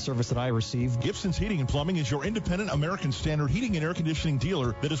improve upon the service that I receive. Gibson's Heating and Plumbing is your independent American Standard heating and air conditioning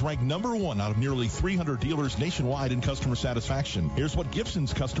dealer that is ranked #1 out of nearly 300 dealers nationwide in customer satisfaction. Here's what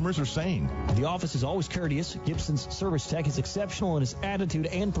Gibson's customers are saying. The office is always courteous. Gibson's service tech is exceptional in his attitude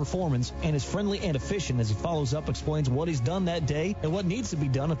and performance, and is friendly and efficient as he follows up, explains what he's done that day and what needs to be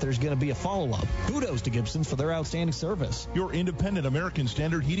done if there's going to be a follow-up. Kudos to Gibson's for their outstanding service. Your independent American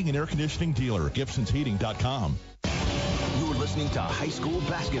Standard heating and air conditioning dealer, Gibson'sHeating.com. You're listening to High School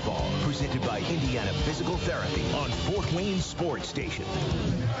Basketball, presented by Indiana Physical Therapy on Fort Wayne Sports Station.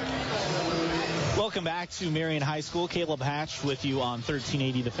 Welcome back to Marion High School. Caleb Hatch with you on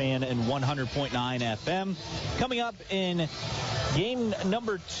 1380 The Fan and 100.9 FM. Coming up in game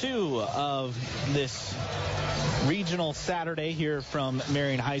number 2 of this regional Saturday here from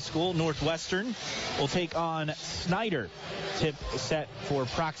Marion High School, Northwestern will take on Snyder. Tip set for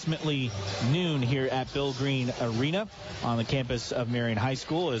approximately noon here at Bill Green Arena on the campus of Marion High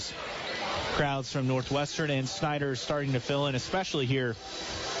School, as crowds from Northwestern and Snyder starting to fill in, especially here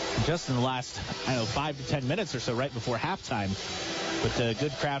just in the last, 5 to 10 minutes or so right before halftime. With a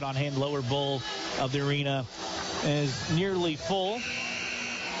good crowd on hand, lower bowl of the arena is nearly full,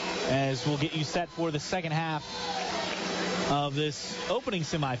 as we'll get you set for the second half of this opening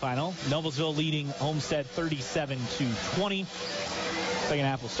semifinal. Noblesville leading Homestead 37-20. Second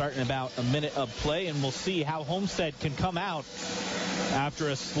half will start in about a minute of play, and we'll see how Homestead can come out after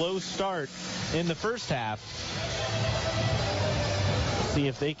a slow start in the first half. See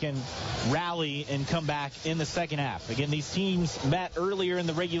if they can rally and come back in the second half. Again, these teams met earlier in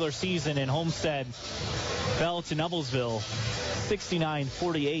the regular season, and Homestead fell to Noblesville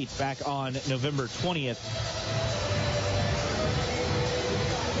 69-48 back on November 20th.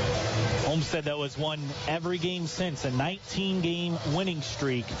 Homestead, though, has won every game since, a 19-game winning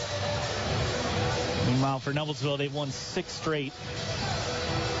streak. Meanwhile, for Noblesville, they've won 6 straight.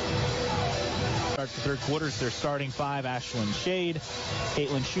 Start the third quarters, their starting 5, Ashlyn Shade,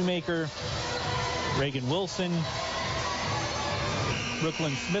 Caitlin Shoemaker, Reagan Wilson,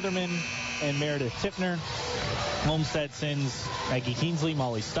 Brooklyn Smitherman, and Meredith Tipner. Homestead sends Maggie Keensley,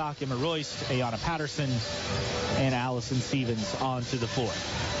 Molly Stock, Emma Royst, Ayana Patterson, and Allison Stevens onto the floor.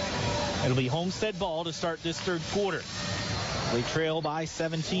 It'll be Homestead ball to start this third quarter. They trail by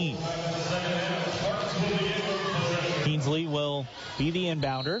 17. Keensley will be the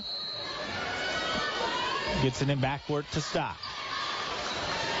inbounder. Gets it in backcourt to Stock.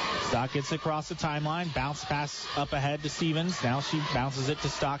 Stock gets across the timeline. Bounce pass up ahead to Stevens. Now she bounces it to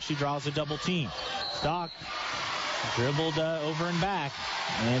Stock. She draws a double team. Stock dribbled over and back.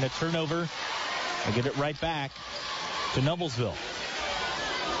 And a turnover. They get it right back to Noblesville.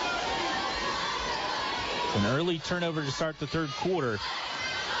 An early turnover to start the third quarter.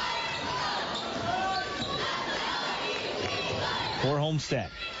 For Homestead.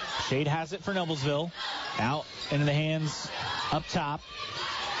 Shade has it for Noblesville. Out into the hands up top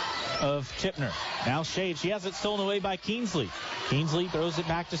of Tipner. Now Shade. She has it stolen away by Keensley. Keensley throws it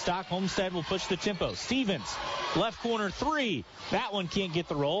back to Stock. Homestead will push the tempo. Stevens, left corner 3. That one can't get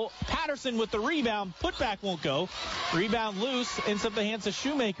the roll. Patterson with the rebound. Putback won't go. Rebound loose. Ends up the hands of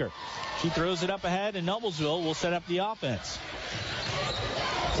Shoemaker. She throws it up ahead, and Noblesville will set up the offense.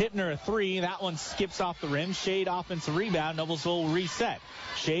 Tipner a 3. That one skips off the rim. Shade offensive rebound. Noblesville will reset.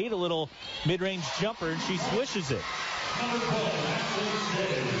 Shade, a little mid-range jumper, and she swishes it.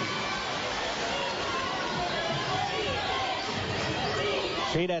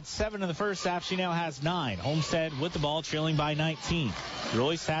 Shade had 7 in the first half. She now has 9. Homestead with the ball, trailing by 19.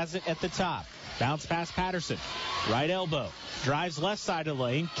 Royce has it at the top. Bounce past Patterson. Right elbow. Drives left side of the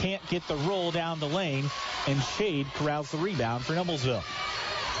lane. Can't get the roll down the lane. And Shade corrals the rebound for Noblesville.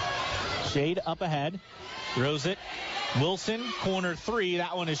 Shade up ahead. Throws it. Wilson, corner 3.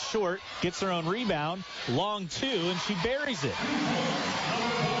 That one is short. Gets her own rebound. Long 2, and she buries it.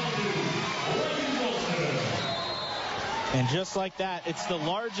 And just like that, it's the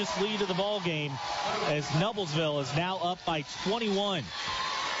largest lead of the ball game as Noblesville is now up by 21.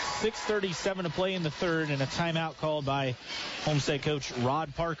 6:37 to play in the third, and a timeout called by Homestead coach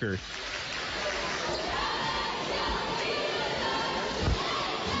Rod Parker.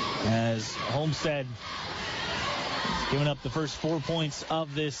 As Homestead has given up the first 4 points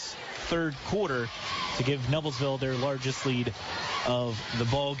of this third quarter to give Noblesville their largest lead of the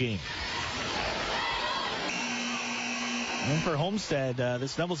ball game. And for Homestead,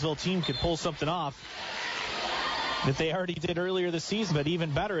 this Noblesville team could pull something off that they already did earlier this season, but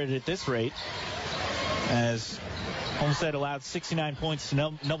even better at this rate, as Homestead allowed 69 points to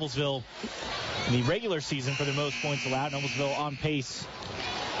Noblesville in the regular season for the most points allowed. Noblesville on pace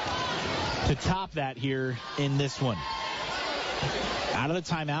to top that here in this one. Out of the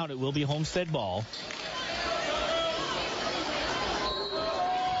timeout, it will be Homestead ball.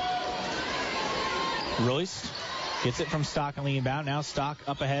 Royce gets it from Stock on the inbound. Now Stock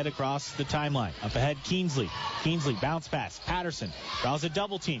up ahead across the timeline. Up ahead, Keensley. Keensley, bounce pass. Patterson draws a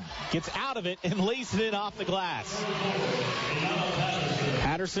double team. Gets out of it and lays it in off the glass.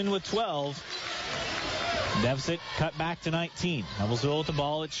 Patterson with 12. Deficit cut back to 19. Noblesville with the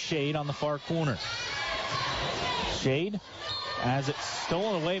ball. It's Shade on the far corner. Shade has it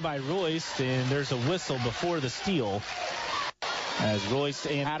stolen away by Royce, and there's a whistle before the steal as Royce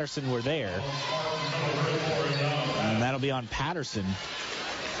and Patterson were there. And that'll be on Patterson.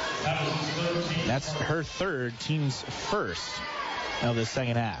 That's her third, team's first of the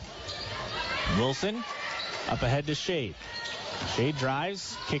second half. Wilson up ahead to Shade. Shade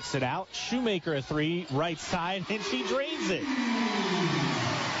drives, kicks it out. Shoemaker a 3, right side, and she drains it.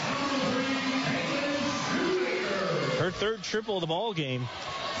 Her third triple of the ball game.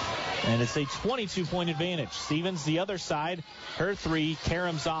 And it's a 22-point advantage. Stevens, the other side, her 3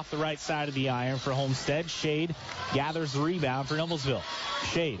 caroms off the right side of the iron for Homestead. Shade gathers the rebound for Noblesville.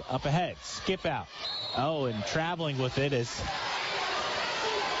 Shade up ahead, skip out. Oh, and traveling with it as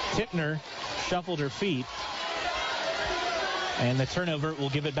Tipner shuffled her feet. And the turnover will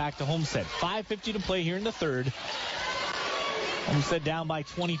give it back to Homestead. 5:50 to play here in the third. Homestead down by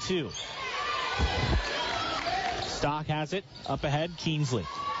 22. Stock has it. Up ahead, Kingsley.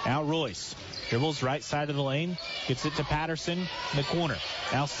 Now Royce. Dribbles right side of the lane. Gets it to Patterson in the corner.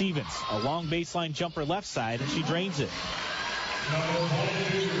 Now Stevens. A long baseline jumper left side, and she drains it.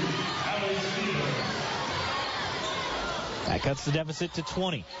 That cuts the deficit to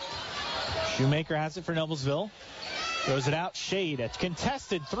 20. Shoemaker has it for Noblesville. Throws it out. Shade. A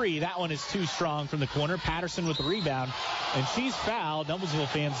contested three. That one is too strong from the corner. Patterson with the rebound. And she's fouled. Noblesville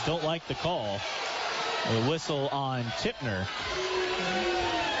fans don't like the call. A whistle on Tipner.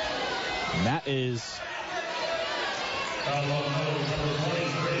 And that is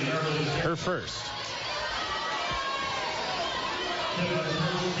her first.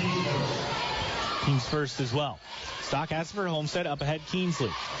 Team's first as well. Stock has for Homestead. Up ahead,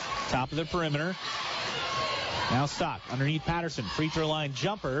 Kingsley. Top of the perimeter. Now Stock underneath Patterson. Free throw line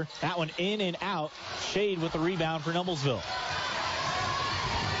jumper. That one in and out. Shade with the rebound for Noblesville.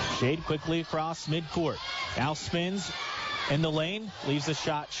 Shade quickly across midcourt. Now spins in the lane. Leaves the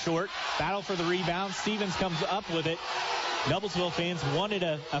shot short. Battle for the rebound. Stevens comes up with it. Noblesville fans wanted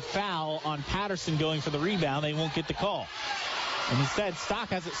a foul on Patterson going for the rebound. They won't get the call. And instead, Stock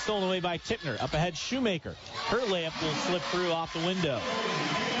has it stolen away by Tipner. Up ahead, Shoemaker. Her layup will slip through off the window.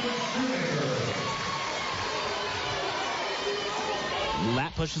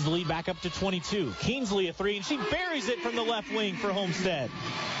 That pushes the lead back up to 22. Kingsley a three, and she buries it from the left wing for Homestead.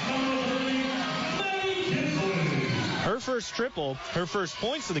 Her first triple, her first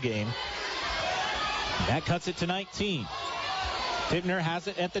points of the game. That cuts it to 19. Tipner has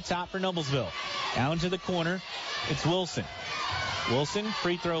it at the top for Noblesville. Down to the corner, it's Wilson. Wilson,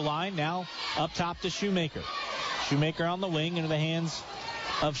 free throw line, now up top to Shoemaker. Shoemaker on the wing into the hands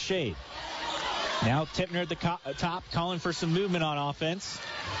of Shade. Now Tipner at the top, calling for some movement on offense.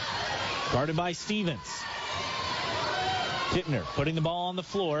 Guarded by Stevens. Tipner putting the ball on the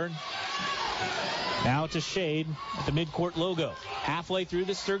floor. Now to Shade at the midcourt logo. Halfway through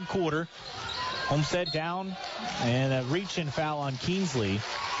this third quarter. Homestead down, and a reach-in foul on Kingsley.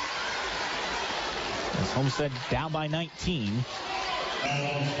 As Homestead down by 19.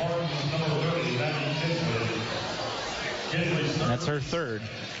 That's her third.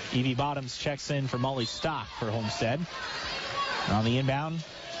 Evie Bottoms checks in for Molly Stock for Homestead. And on the inbound,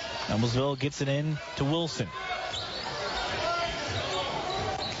 Noblesville gets it in to Wilson.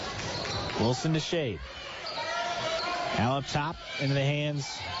 Wilson to Shade. Now up top into the hands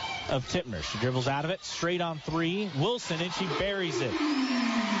of Tipner. She dribbles out of it, straight on three. Wilson, and she buries it.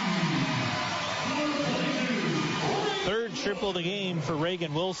 Third triple of the game for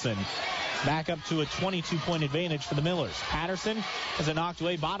Reagan Wilson. Back up to a 22-point advantage for the Millers. Patterson has it knocked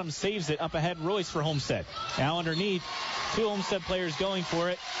away. Bottom saves it. Up ahead, Royce for Homestead. Now underneath, two Homestead players going for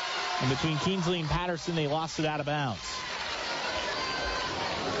it. And between Kingsley and Patterson, they lost it out of bounds.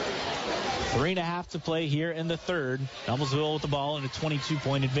 3.5 to play here in the third. Noblesville with the ball in a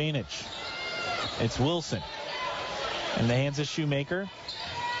 22-point advantage. It's Wilson. In the hands of Shoemaker.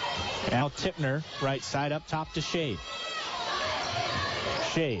 Now Tipner, right side up top to Shade.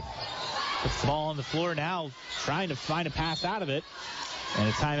 Shade puts the ball on the floor now, trying to find a pass out of it. And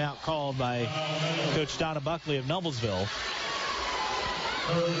a timeout called by Coach Donna Buckley of Noblesville.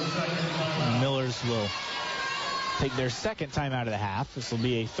 The Millers will take their second timeout of the half. This will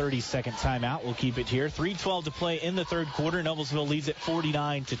be a 30-second timeout. We'll keep it here. 3:12 to play in the third quarter. Noblesville leads at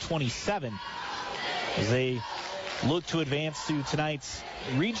 49-27 as they look to advance to tonight's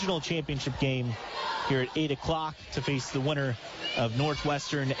regional championship game here at 8 o'clock to face the winner of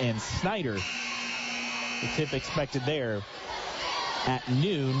Northwestern and Snyder. The tip expected there at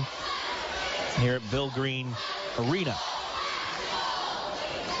noon here at Bill Green Arena.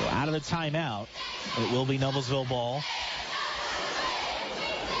 So out of the timeout, it will be Noblesville ball.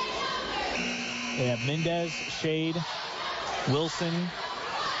 They have Mendez, Shade, Wilson,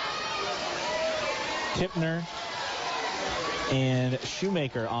 Tipner, and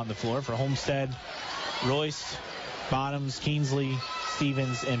Shoemaker on the floor for Homestead. Royce, Bottoms, Kingsley,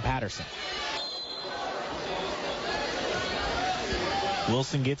 Stevens, and Patterson.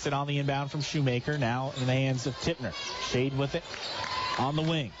 Wilson gets it on the inbound from Shoemaker. Now in the hands of Tipner. Shade with it on the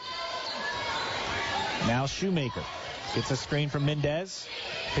wing. Now Shoemaker gets a screen from Mendez.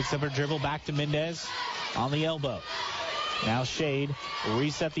 Picks up her dribble back to Mendez on the elbow. Now Shade will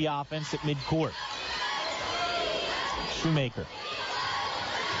reset the offense at midcourt. Shoemaker.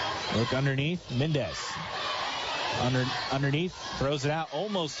 Look underneath. Mendez. Underneath. Throws it out.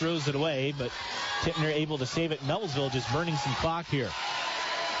 Almost throws it away, but Tipner able to save it. Noblesville just burning some clock here.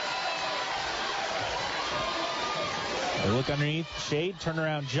 They look underneath. Shade.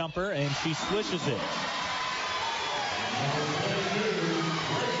 Turnaround jumper, and she swishes it.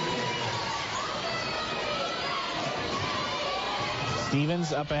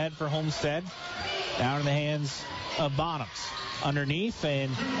 Stevens up ahead for Homestead. Down in the hands of Bottoms. Underneath, and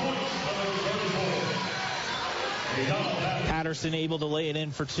Patterson able to lay it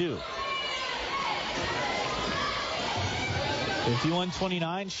in for 2.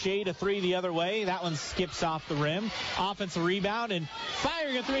 51-29, Shade a 3 the other way. That one skips off the rim. Offensive rebound, and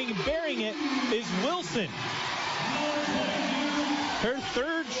firing a 3 and burying it is Wilson. Her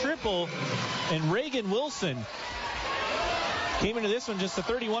third triple, and Reagan Wilson came into this one just a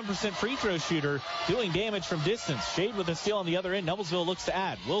 31% free throw shooter, doing damage from distance. Shade with a steal on the other end. Noblesville looks to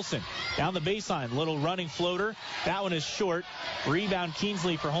add. Wilson down the baseline. Little running floater. That one is short. Rebound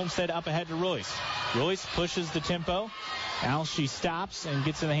Kingsley for Homestead up ahead to Royce. Royce pushes the tempo. Now she stops and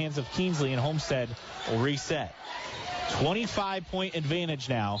gets in the hands of Kingsley, and Homestead will reset. 25-point advantage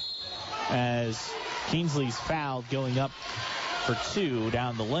now as Kingsley's fouled, going up for 2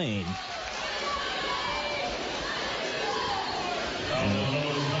 down the lane.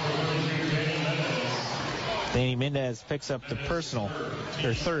 Danny Mendez picks up the personal,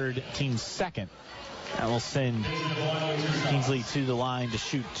 her third, team's second. That will send Kingsley to the line to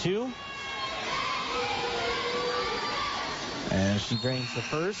shoot 2. And she drains the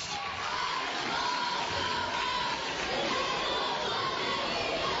first.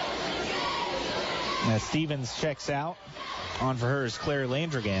 As Stevens checks out, on for her is Claire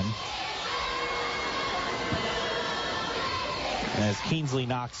Landrigan. As Kingsley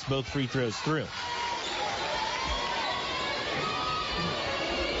knocks both free throws through.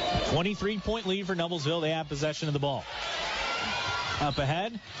 23-point lead for Noblesville. They have possession of the ball. Up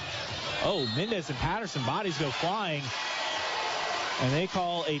ahead. Oh, Mendez and Patterson bodies go flying. And they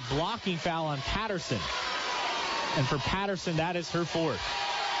call a blocking foul on Patterson. And for Patterson, that is her fourth.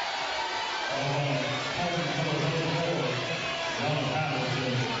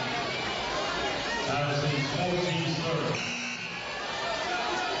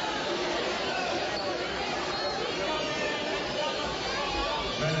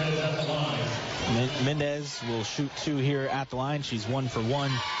 Mendez will shoot 2 here at the line. She's 1 for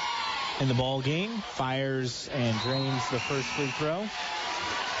 1 in the ball game. Fires and drains the first free throw.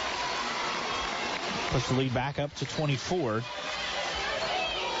 Push the lead back up to 24.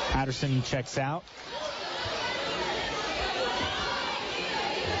 Patterson checks out.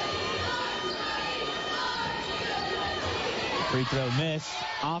 Free throw missed.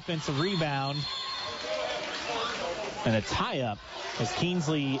 Offensive rebound. And a tie-up as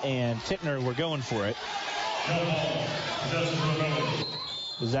Kingsley and Tippner were going for it.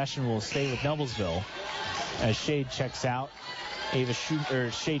 Possession will stay with Noblesville as Shade checks out.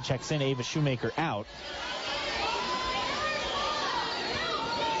 Shade checks in. Ava Shoemaker out.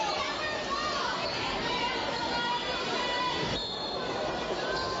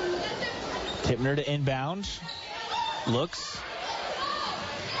 Tippner to inbound. Looks.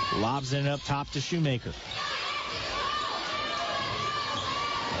 Lobs it up top to Shoemaker.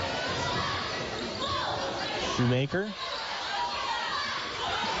 Shoemaker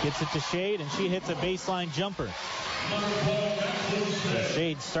gets it to Shade, and she hits a baseline jumper. So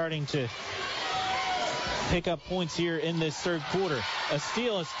Shade starting to pick up points here in this third quarter. A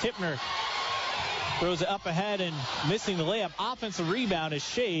steal as Tippner throws it up ahead and missing the layup. Offensive rebound is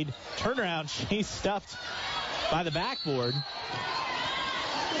Shade. Turnaround, she's stuffed by the backboard.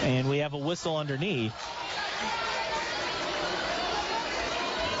 And we have a whistle underneath.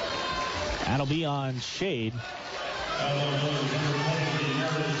 That'll be on Shade.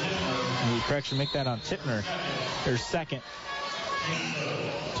 Correction, make that on Tippner. Their second.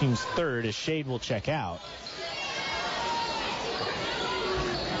 Team's third as Shade will check out.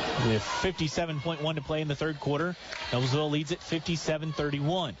 With 57.1 to play in the third quarter, Noblesville leads it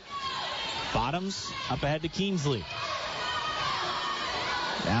 57-31. Bottoms up ahead to Kingsley.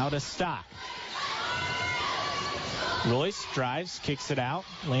 Now to Stock. Royce drives, kicks it out.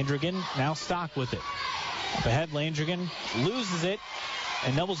 Landrigan, now Stock with it. Up ahead, Landrigan loses it,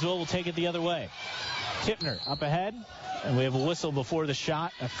 and Noblesville will take it the other way. Tippner up ahead, and we have a whistle before the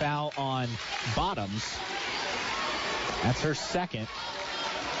shot. A foul on Bottoms. That's her second.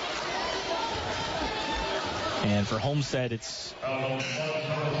 And for Homestead, it's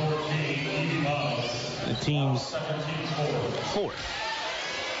the team's fourth.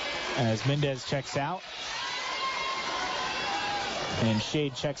 As Mendez checks out. And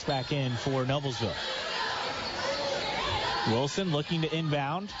Shade checks back in for Noblesville. Wilson looking to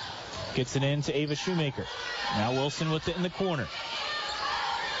inbound. Gets it in to Ava Shoemaker. Now Wilson with it in the corner.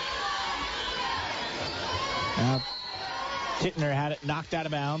 Now Tittner had it knocked out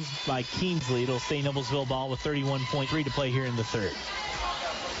of bounds by Kingsley. It'll stay Noblesville ball with 31.3 to play here in the third.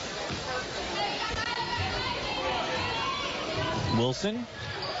 Wilson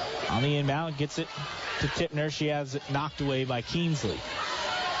on the inbound, gets it to Tipner. She has it knocked away by Keensley.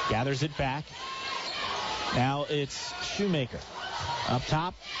 Gathers it back. Now it's Shoemaker. Up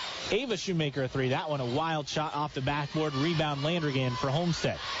top, Ava Shoemaker a three. That one a wild shot off the backboard. Rebound Landrigan for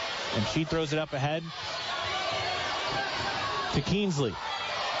Homestead. And she throws it up ahead to Keensley.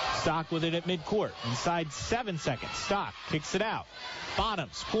 Stock with it at midcourt. Inside 7 seconds. Stock kicks it out.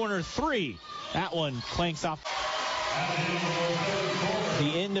 Bottoms, corner three. That one clanks off.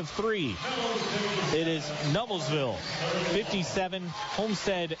 The end of three. It is Noblesville 57,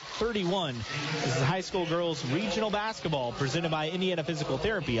 Homestead 31. This is high school girls regional basketball presented by Indiana Physical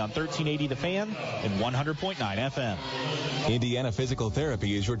Therapy on 1380 The Fan and 100.9 FM. Indiana Physical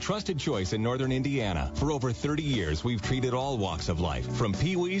Therapy is your trusted choice in northern Indiana. For over 30 years, we've treated all walks of life, from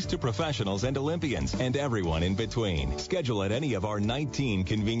peewees to professionals and Olympians, and everyone in between. Schedule at any of our 19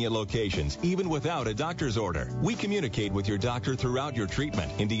 convenient locations, even without a doctor's order. We communicate with your doctor throughout your treatment.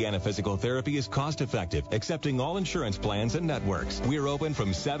 Indiana Physical Therapy is cost-effective, accepting all insurance plans and networks. We're open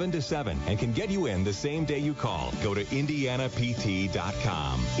from 7 to 7 and can get you in the same day you call. Go to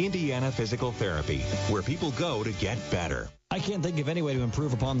IndianaPT.com. Indiana Physical Therapy, where people go to get better. I can't think of any way to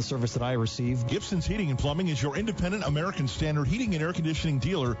improve upon the service that I receive. Gibson's Heating and Plumbing is your independent American Standard heating and air conditioning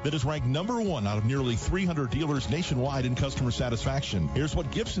dealer that is ranked #1 out of nearly 300 dealers nationwide in customer satisfaction. Here's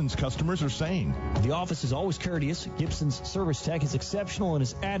what Gibson's customers are saying. The office is always courteous. Gibson's service tech is exceptional in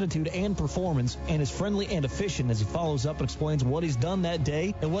his attitude and performance, and is friendly and efficient as he follows up and explains what he's done that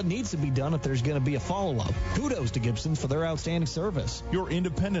day and what needs to be done if there's going to be a follow-up. Kudos to Gibson's for their outstanding service. Your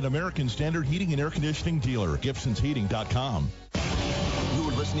independent American Standard heating and air conditioning dealer, Gibson'sHeating.com.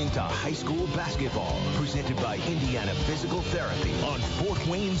 You're listening to High School Basketball, presented by Indiana Physical Therapy on Fort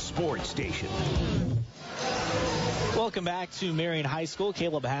Wayne Sports Station. Welcome back to Marion High School.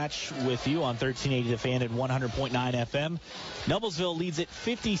 Caleb Hatch with you on 1380 The Fan and 100.9 FM. Noblesville leads at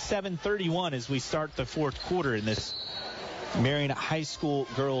 57-31 as we start the fourth quarter in this Marion High School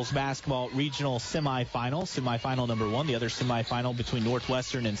girls basketball regional semifinal. Semifinal number 1, the other semifinal between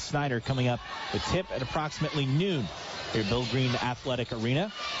Northwestern and Snyder coming up the tip at approximately noon here at Bill Green Athletic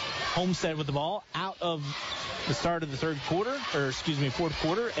Arena. Homestead with the ball out of the start of the fourth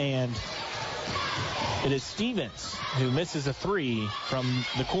quarter, and it is Stevens who misses a three from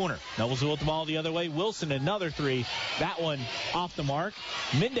the corner. Noblesville with the ball the other way. Wilson, another three. That one off the mark.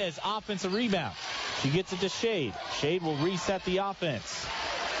 Mendez, offensive rebound. She gets it to Shade. Shade will reset the offense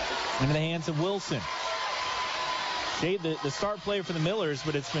into the hands of Wilson. Shade, the start player for the Millers,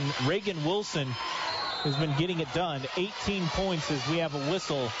 but it's been Reagan Wilson who's been getting it done. 18 points as we have a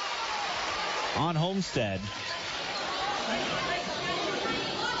whistle on Homestead.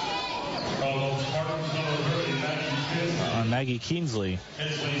 On Maggie Keensley,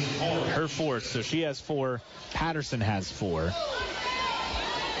 her fourth, so she has 4. Patterson has 4.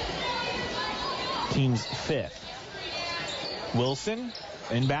 Team's 5th. Wilson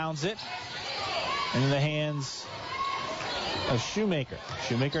inbounds it into the hands of Shoemaker.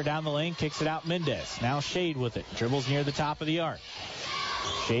 Shoemaker down the lane, kicks it out Mendez. Now Shade with it. Dribbles near the top of the arc.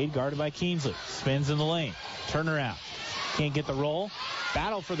 Shade guarded by Keensley. Spins in the lane. Turnaround. Can't get the roll.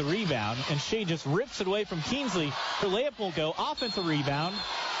 Battle for the rebound, and Shade just rips it away from Keensley. Her layup won't go. Offensive rebound.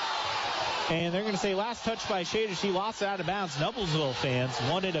 And they're going to say last touch by Shade as she lost it out of bounds. Noblesville fans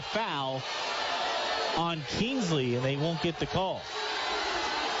wanted a foul on Keensley, and they won't get the call.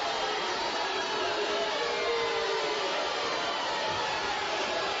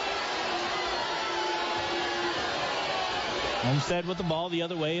 Homestead with the ball the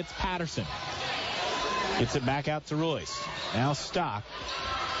other way. It's Patterson. Gets it back out to Royce. Now Stock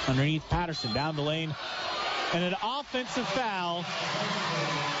underneath Patterson down the lane. And an offensive foul.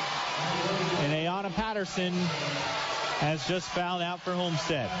 And Ayana Patterson has just fouled out for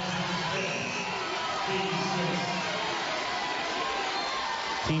Homestead.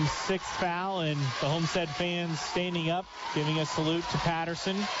 Team's 6th foul, and the Homestead fans standing up, giving a salute to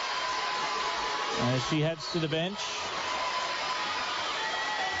Patterson as she heads to the bench.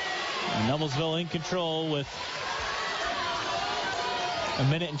 And Noblesville in control with a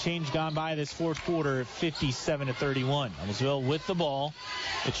minute and change gone by this fourth quarter, 57-31. Noblesville with the ball.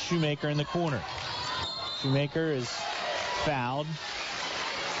 It's Shoemaker in the corner. Shoemaker is fouled.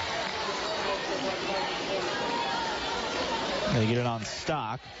 They get it on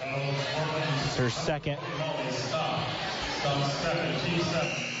Stock. It's her second.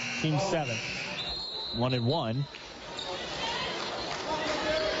 Team 7. 1-1.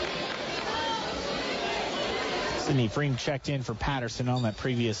 Sydney Freem checked in for Patterson on that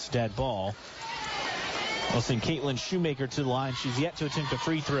previous dead ball. We'll send Caitlin Shoemaker to the line. She's yet to attempt a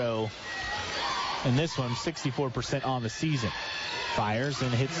free throw in this one, 64% on the season. Fires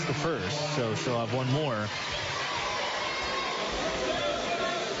and hits the first, so she'll have one more.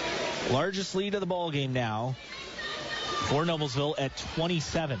 Largest lead of the ball game now for Noblesville at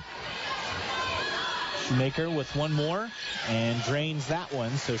 27. Shoemaker with one more and drains that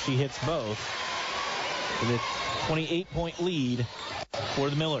one, so she hits both. With a 28-point lead for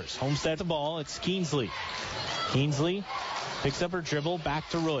the Millers. Homestead the ball. It's Keensley. Keensley picks up her dribble. Back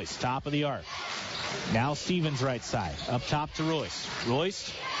to Royce. Top of the arc. Now Stevens right side. Up top to Royce.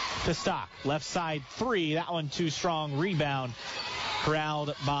 Royce to Stock. Left side three. That one too strong. Rebound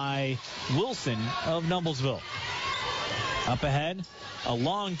corralled by Wilson of Noblesville. Up ahead. A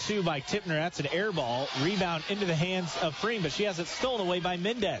long two by Tipner. That's an air ball. Rebound into the hands of Freem, but she has it stolen away by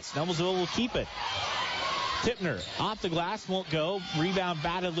Mendez. Noblesville will keep it. Tipner off the glass, won't go. Rebound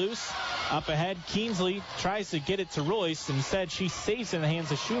batted loose. Up ahead, Keensley tries to get it to Royce. Instead, she saves in the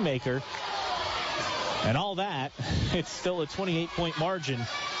hands of Shoemaker. And all that, it's still a 28-point margin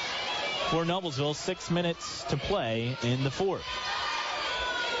for Noblesville. 6 minutes to play in the fourth.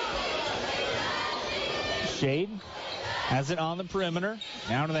 Shade has it on the perimeter.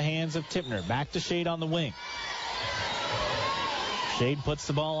 Now to the hands of Tipner. Back to Shade on the wing. Shade puts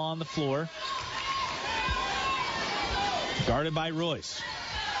the ball on the floor. Guarded by Royce.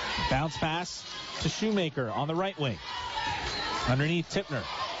 Bounce pass to Shoemaker on the right wing. Underneath Tipner.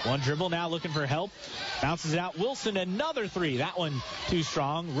 One dribble now looking for help. Bounces it out. Wilson, another three. That one too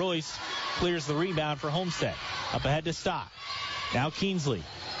strong. Royce clears the rebound for Homestead. Up ahead to Stock. Now Keensley.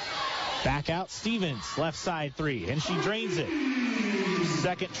 Back out Stevens. Left side three. And she drains it.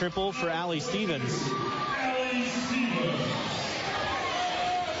 Second triple for Allie Stevens.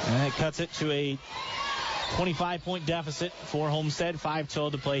 And that cuts it to a 25-point deficit for Homestead.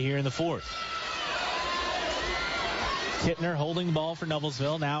 5:12 to play here in the fourth. Tipner holding the ball for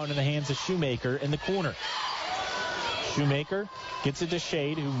Noblesville. Now into the hands of Shoemaker in the corner. Shoemaker gets it to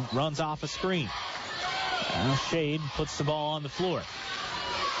Shade, who runs off a screen. Now Shade puts the ball on the floor.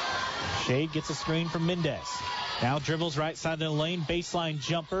 Shade gets a screen from Mendez. Now dribbles right side of the lane. Baseline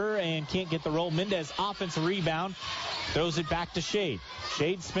jumper and can't get the roll. Mendez offensive rebound. Throws it back to Shade.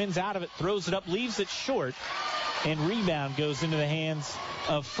 Shade spins out of it, throws it up, leaves it short, and rebound goes into the hands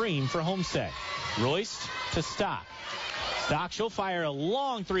of Freem for Homestead. Royce to Stock. Stock, she'll fire a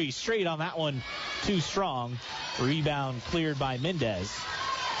long three straight on that one. Too strong. Rebound cleared by Mendez.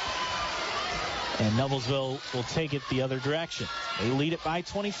 And Noblesville will take it the other direction. They lead it by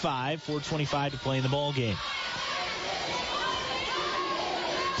 25. 4:25 to play in the ball game.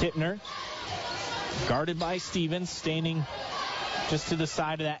 Tipner, guarded by Stevens, standing just to the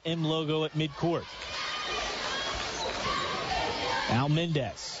side of that M logo at midcourt. Now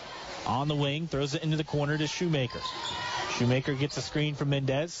Mendez on the wing, throws it into the corner to Shoemaker. Shoemaker gets a screen from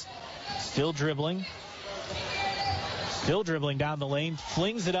Mendez. Still dribbling down the lane,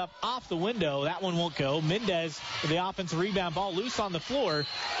 flings it up off the window. That one won't go. Mendez with the offensive rebound, ball loose on the floor.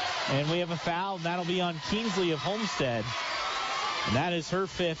 And we have a foul, and that'll be on Keensley of Homestead. And that is her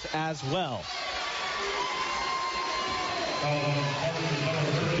fifth as well.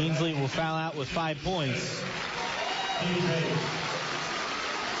 Keensley will foul out with 5 points.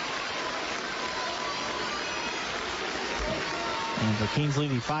 And for Keensley,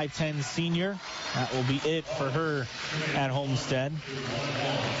 the 5'10 senior, that will be it for her at Homestead.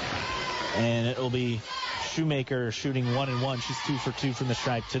 And it will be Shoemaker shooting 1-1. She's 2 for 2 from the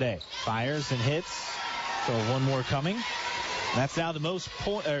stripe today. Fires and hits. So one more coming. That's now the most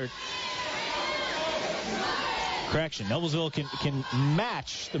point. Correction. Noblesville can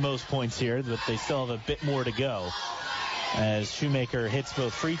match the most points here, but they still have a bit more to go as Shoemaker hits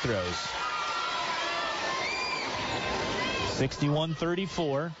both free throws.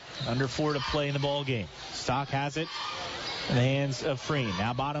 61-34, under 4 to play in the ball game. Stock has it in the hands of Freem.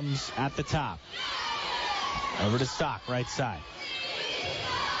 Now Bottoms at the top. Over to Stock, right side.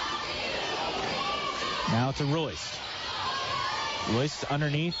 Now to Royce. Royce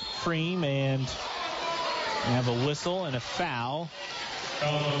underneath Freem, and we have a whistle and a foul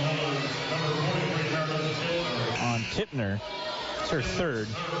on Tipner. It's her third,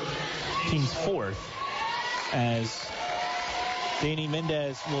 team's fourth, as Danny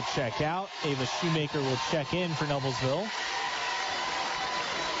Mendez will check out. Ava Shoemaker will check in for Noblesville.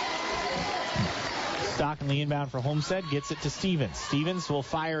 Stock in the inbound for Homestead, gets it to Stevens. Stevens will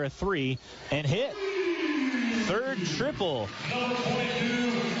fire a three and hit. Third triple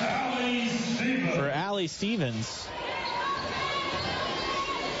for Allie Stevens.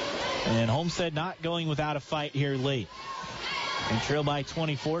 And Homestead not going without a fight here late. And trail by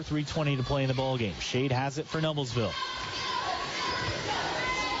 24, 3:20 to play in the ball game. Shade has it for Noblesville.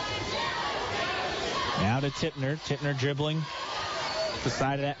 Now to Tipner. Tipner dribbling the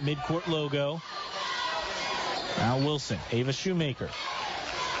side of that midcourt logo. Now Wilson. Ava Shoemaker.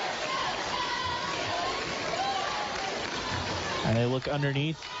 And they look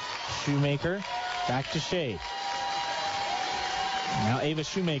underneath. Shoemaker. Back to Shade. Now Ava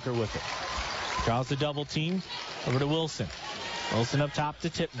Shoemaker with it. Draws the double team. Over to Wilson. Wilson up top to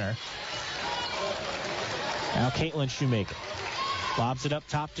Tipner. Now Caitlin Shoemaker. Lobs it up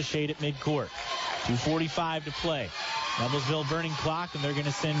top to Shade at midcourt. 2:45 to play. Noblesville burning clock, and they're going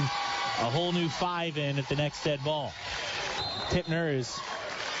to send a whole new 5 in at the next dead ball. Tipner is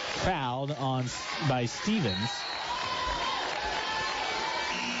fouled by Stevens.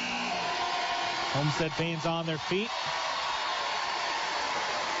 Homestead fans on their feet.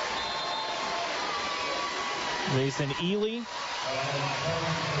 They send Ely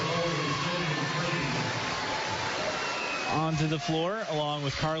onto the floor along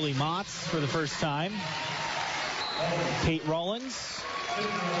with Carly Motz for the first time. Kate Rollins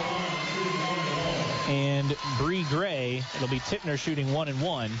and Bree Gray. It'll be Tipner shooting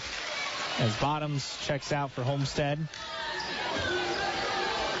 1-1 as Bottoms checks out for Homestead.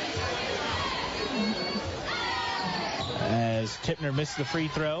 As Tipner missed the free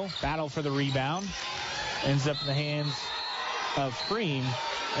throw, battle for the rebound. Ends up in the hands of Freem,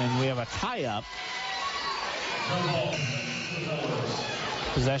 and we have a tie-up.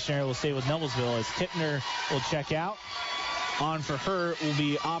 Possession area will stay with Noblesville as Tipner will check out. On for her will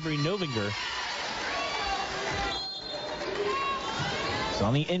be Aubrey Novinger. So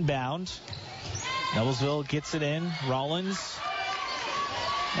on the inbound, Noblesville gets it in. Rollins.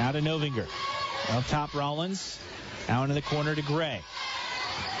 Now to Novinger. Up top, Rollins. Now into the corner to Gray.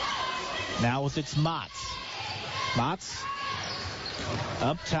 Now with its Motz. Motz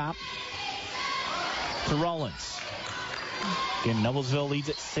up top to Rollins. Again, Noblesville leads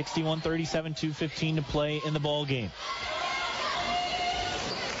at 61-37, 2:15 to play in the ball game.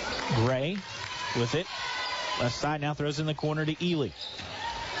 Gray with it. Left side now throws in the corner to Ely.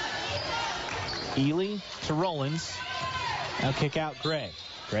 Ely to Rollins. Now kick out Gray.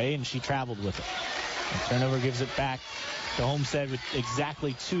 Gray, and she traveled with it. The turnover gives it back to Homestead with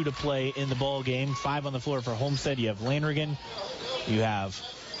exactly 2 to play in the ball game. 5 on the floor for Homestead. You have Landrigan. You have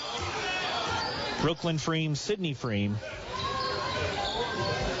Brooklyn Freem, Sydney Freem.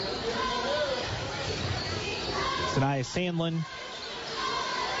 Sanaya Sandlin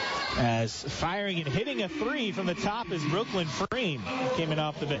as firing and hitting a 3 from the top is Brooklyn Freem. Came in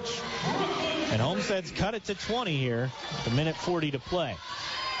off the bench. And Homestead's cut it to 20 here. A minute 40 to play.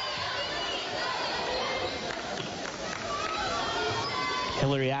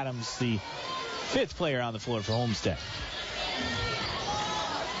 Hillary Adams, the 5th player on the floor for Homestead.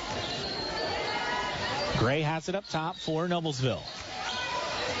 Gray has it up top for Noblesville.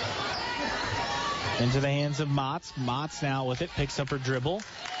 Into the hands of Motz. Motz now with it, picks up her dribble.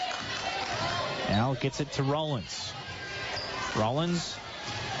 Now gets it to Rollins. Rollins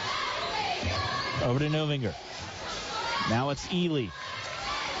over to Novinger. Now it's Ely.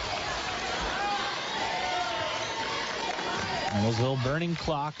 Noblesville burning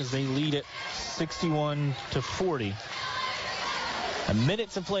clock as they lead it 61-40. A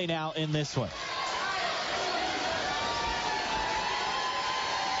minute to play now in this one.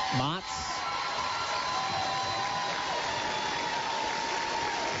 Motz.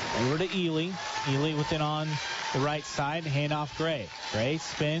 Over to Ely. Ely with it on the right side. Hand off Gray. Gray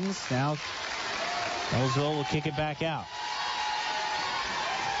spins. Now Noblesville will kick it back out.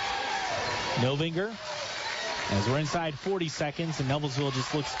 Novinger. As we're inside 40 seconds, and Noblesville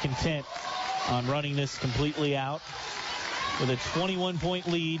just looks content on running this completely out with a 21-point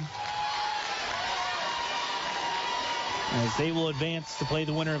lead as they will advance to play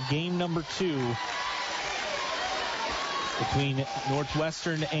the winner of game number 2 between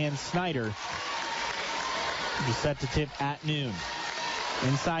Northwestern and Snyder. It's set to tip at noon.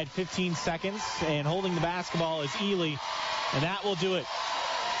 Inside 15 seconds, and holding the basketball is Ely, and that will do it.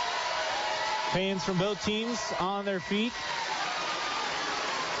 Fans from both teams on their feet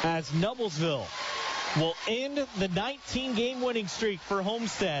as Noblesville will end the 19-game winning streak for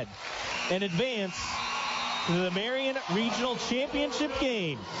Homestead and advance to the Marion Regional Championship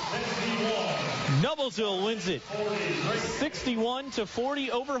game. Noblesville wins it 61-40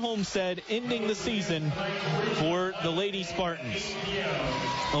 over Homestead, ending the season for the Lady Spartans.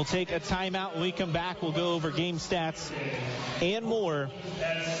 We'll take a timeout. When we come back, we'll go over game stats and more.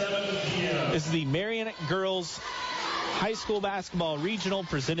 This is the Marion Girls High School Basketball Regional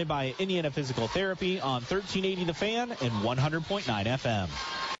presented by Indiana Physical Therapy on 1380 The Fan and 100.9 FM.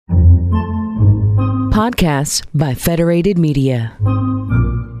 Podcasts by Federated Media.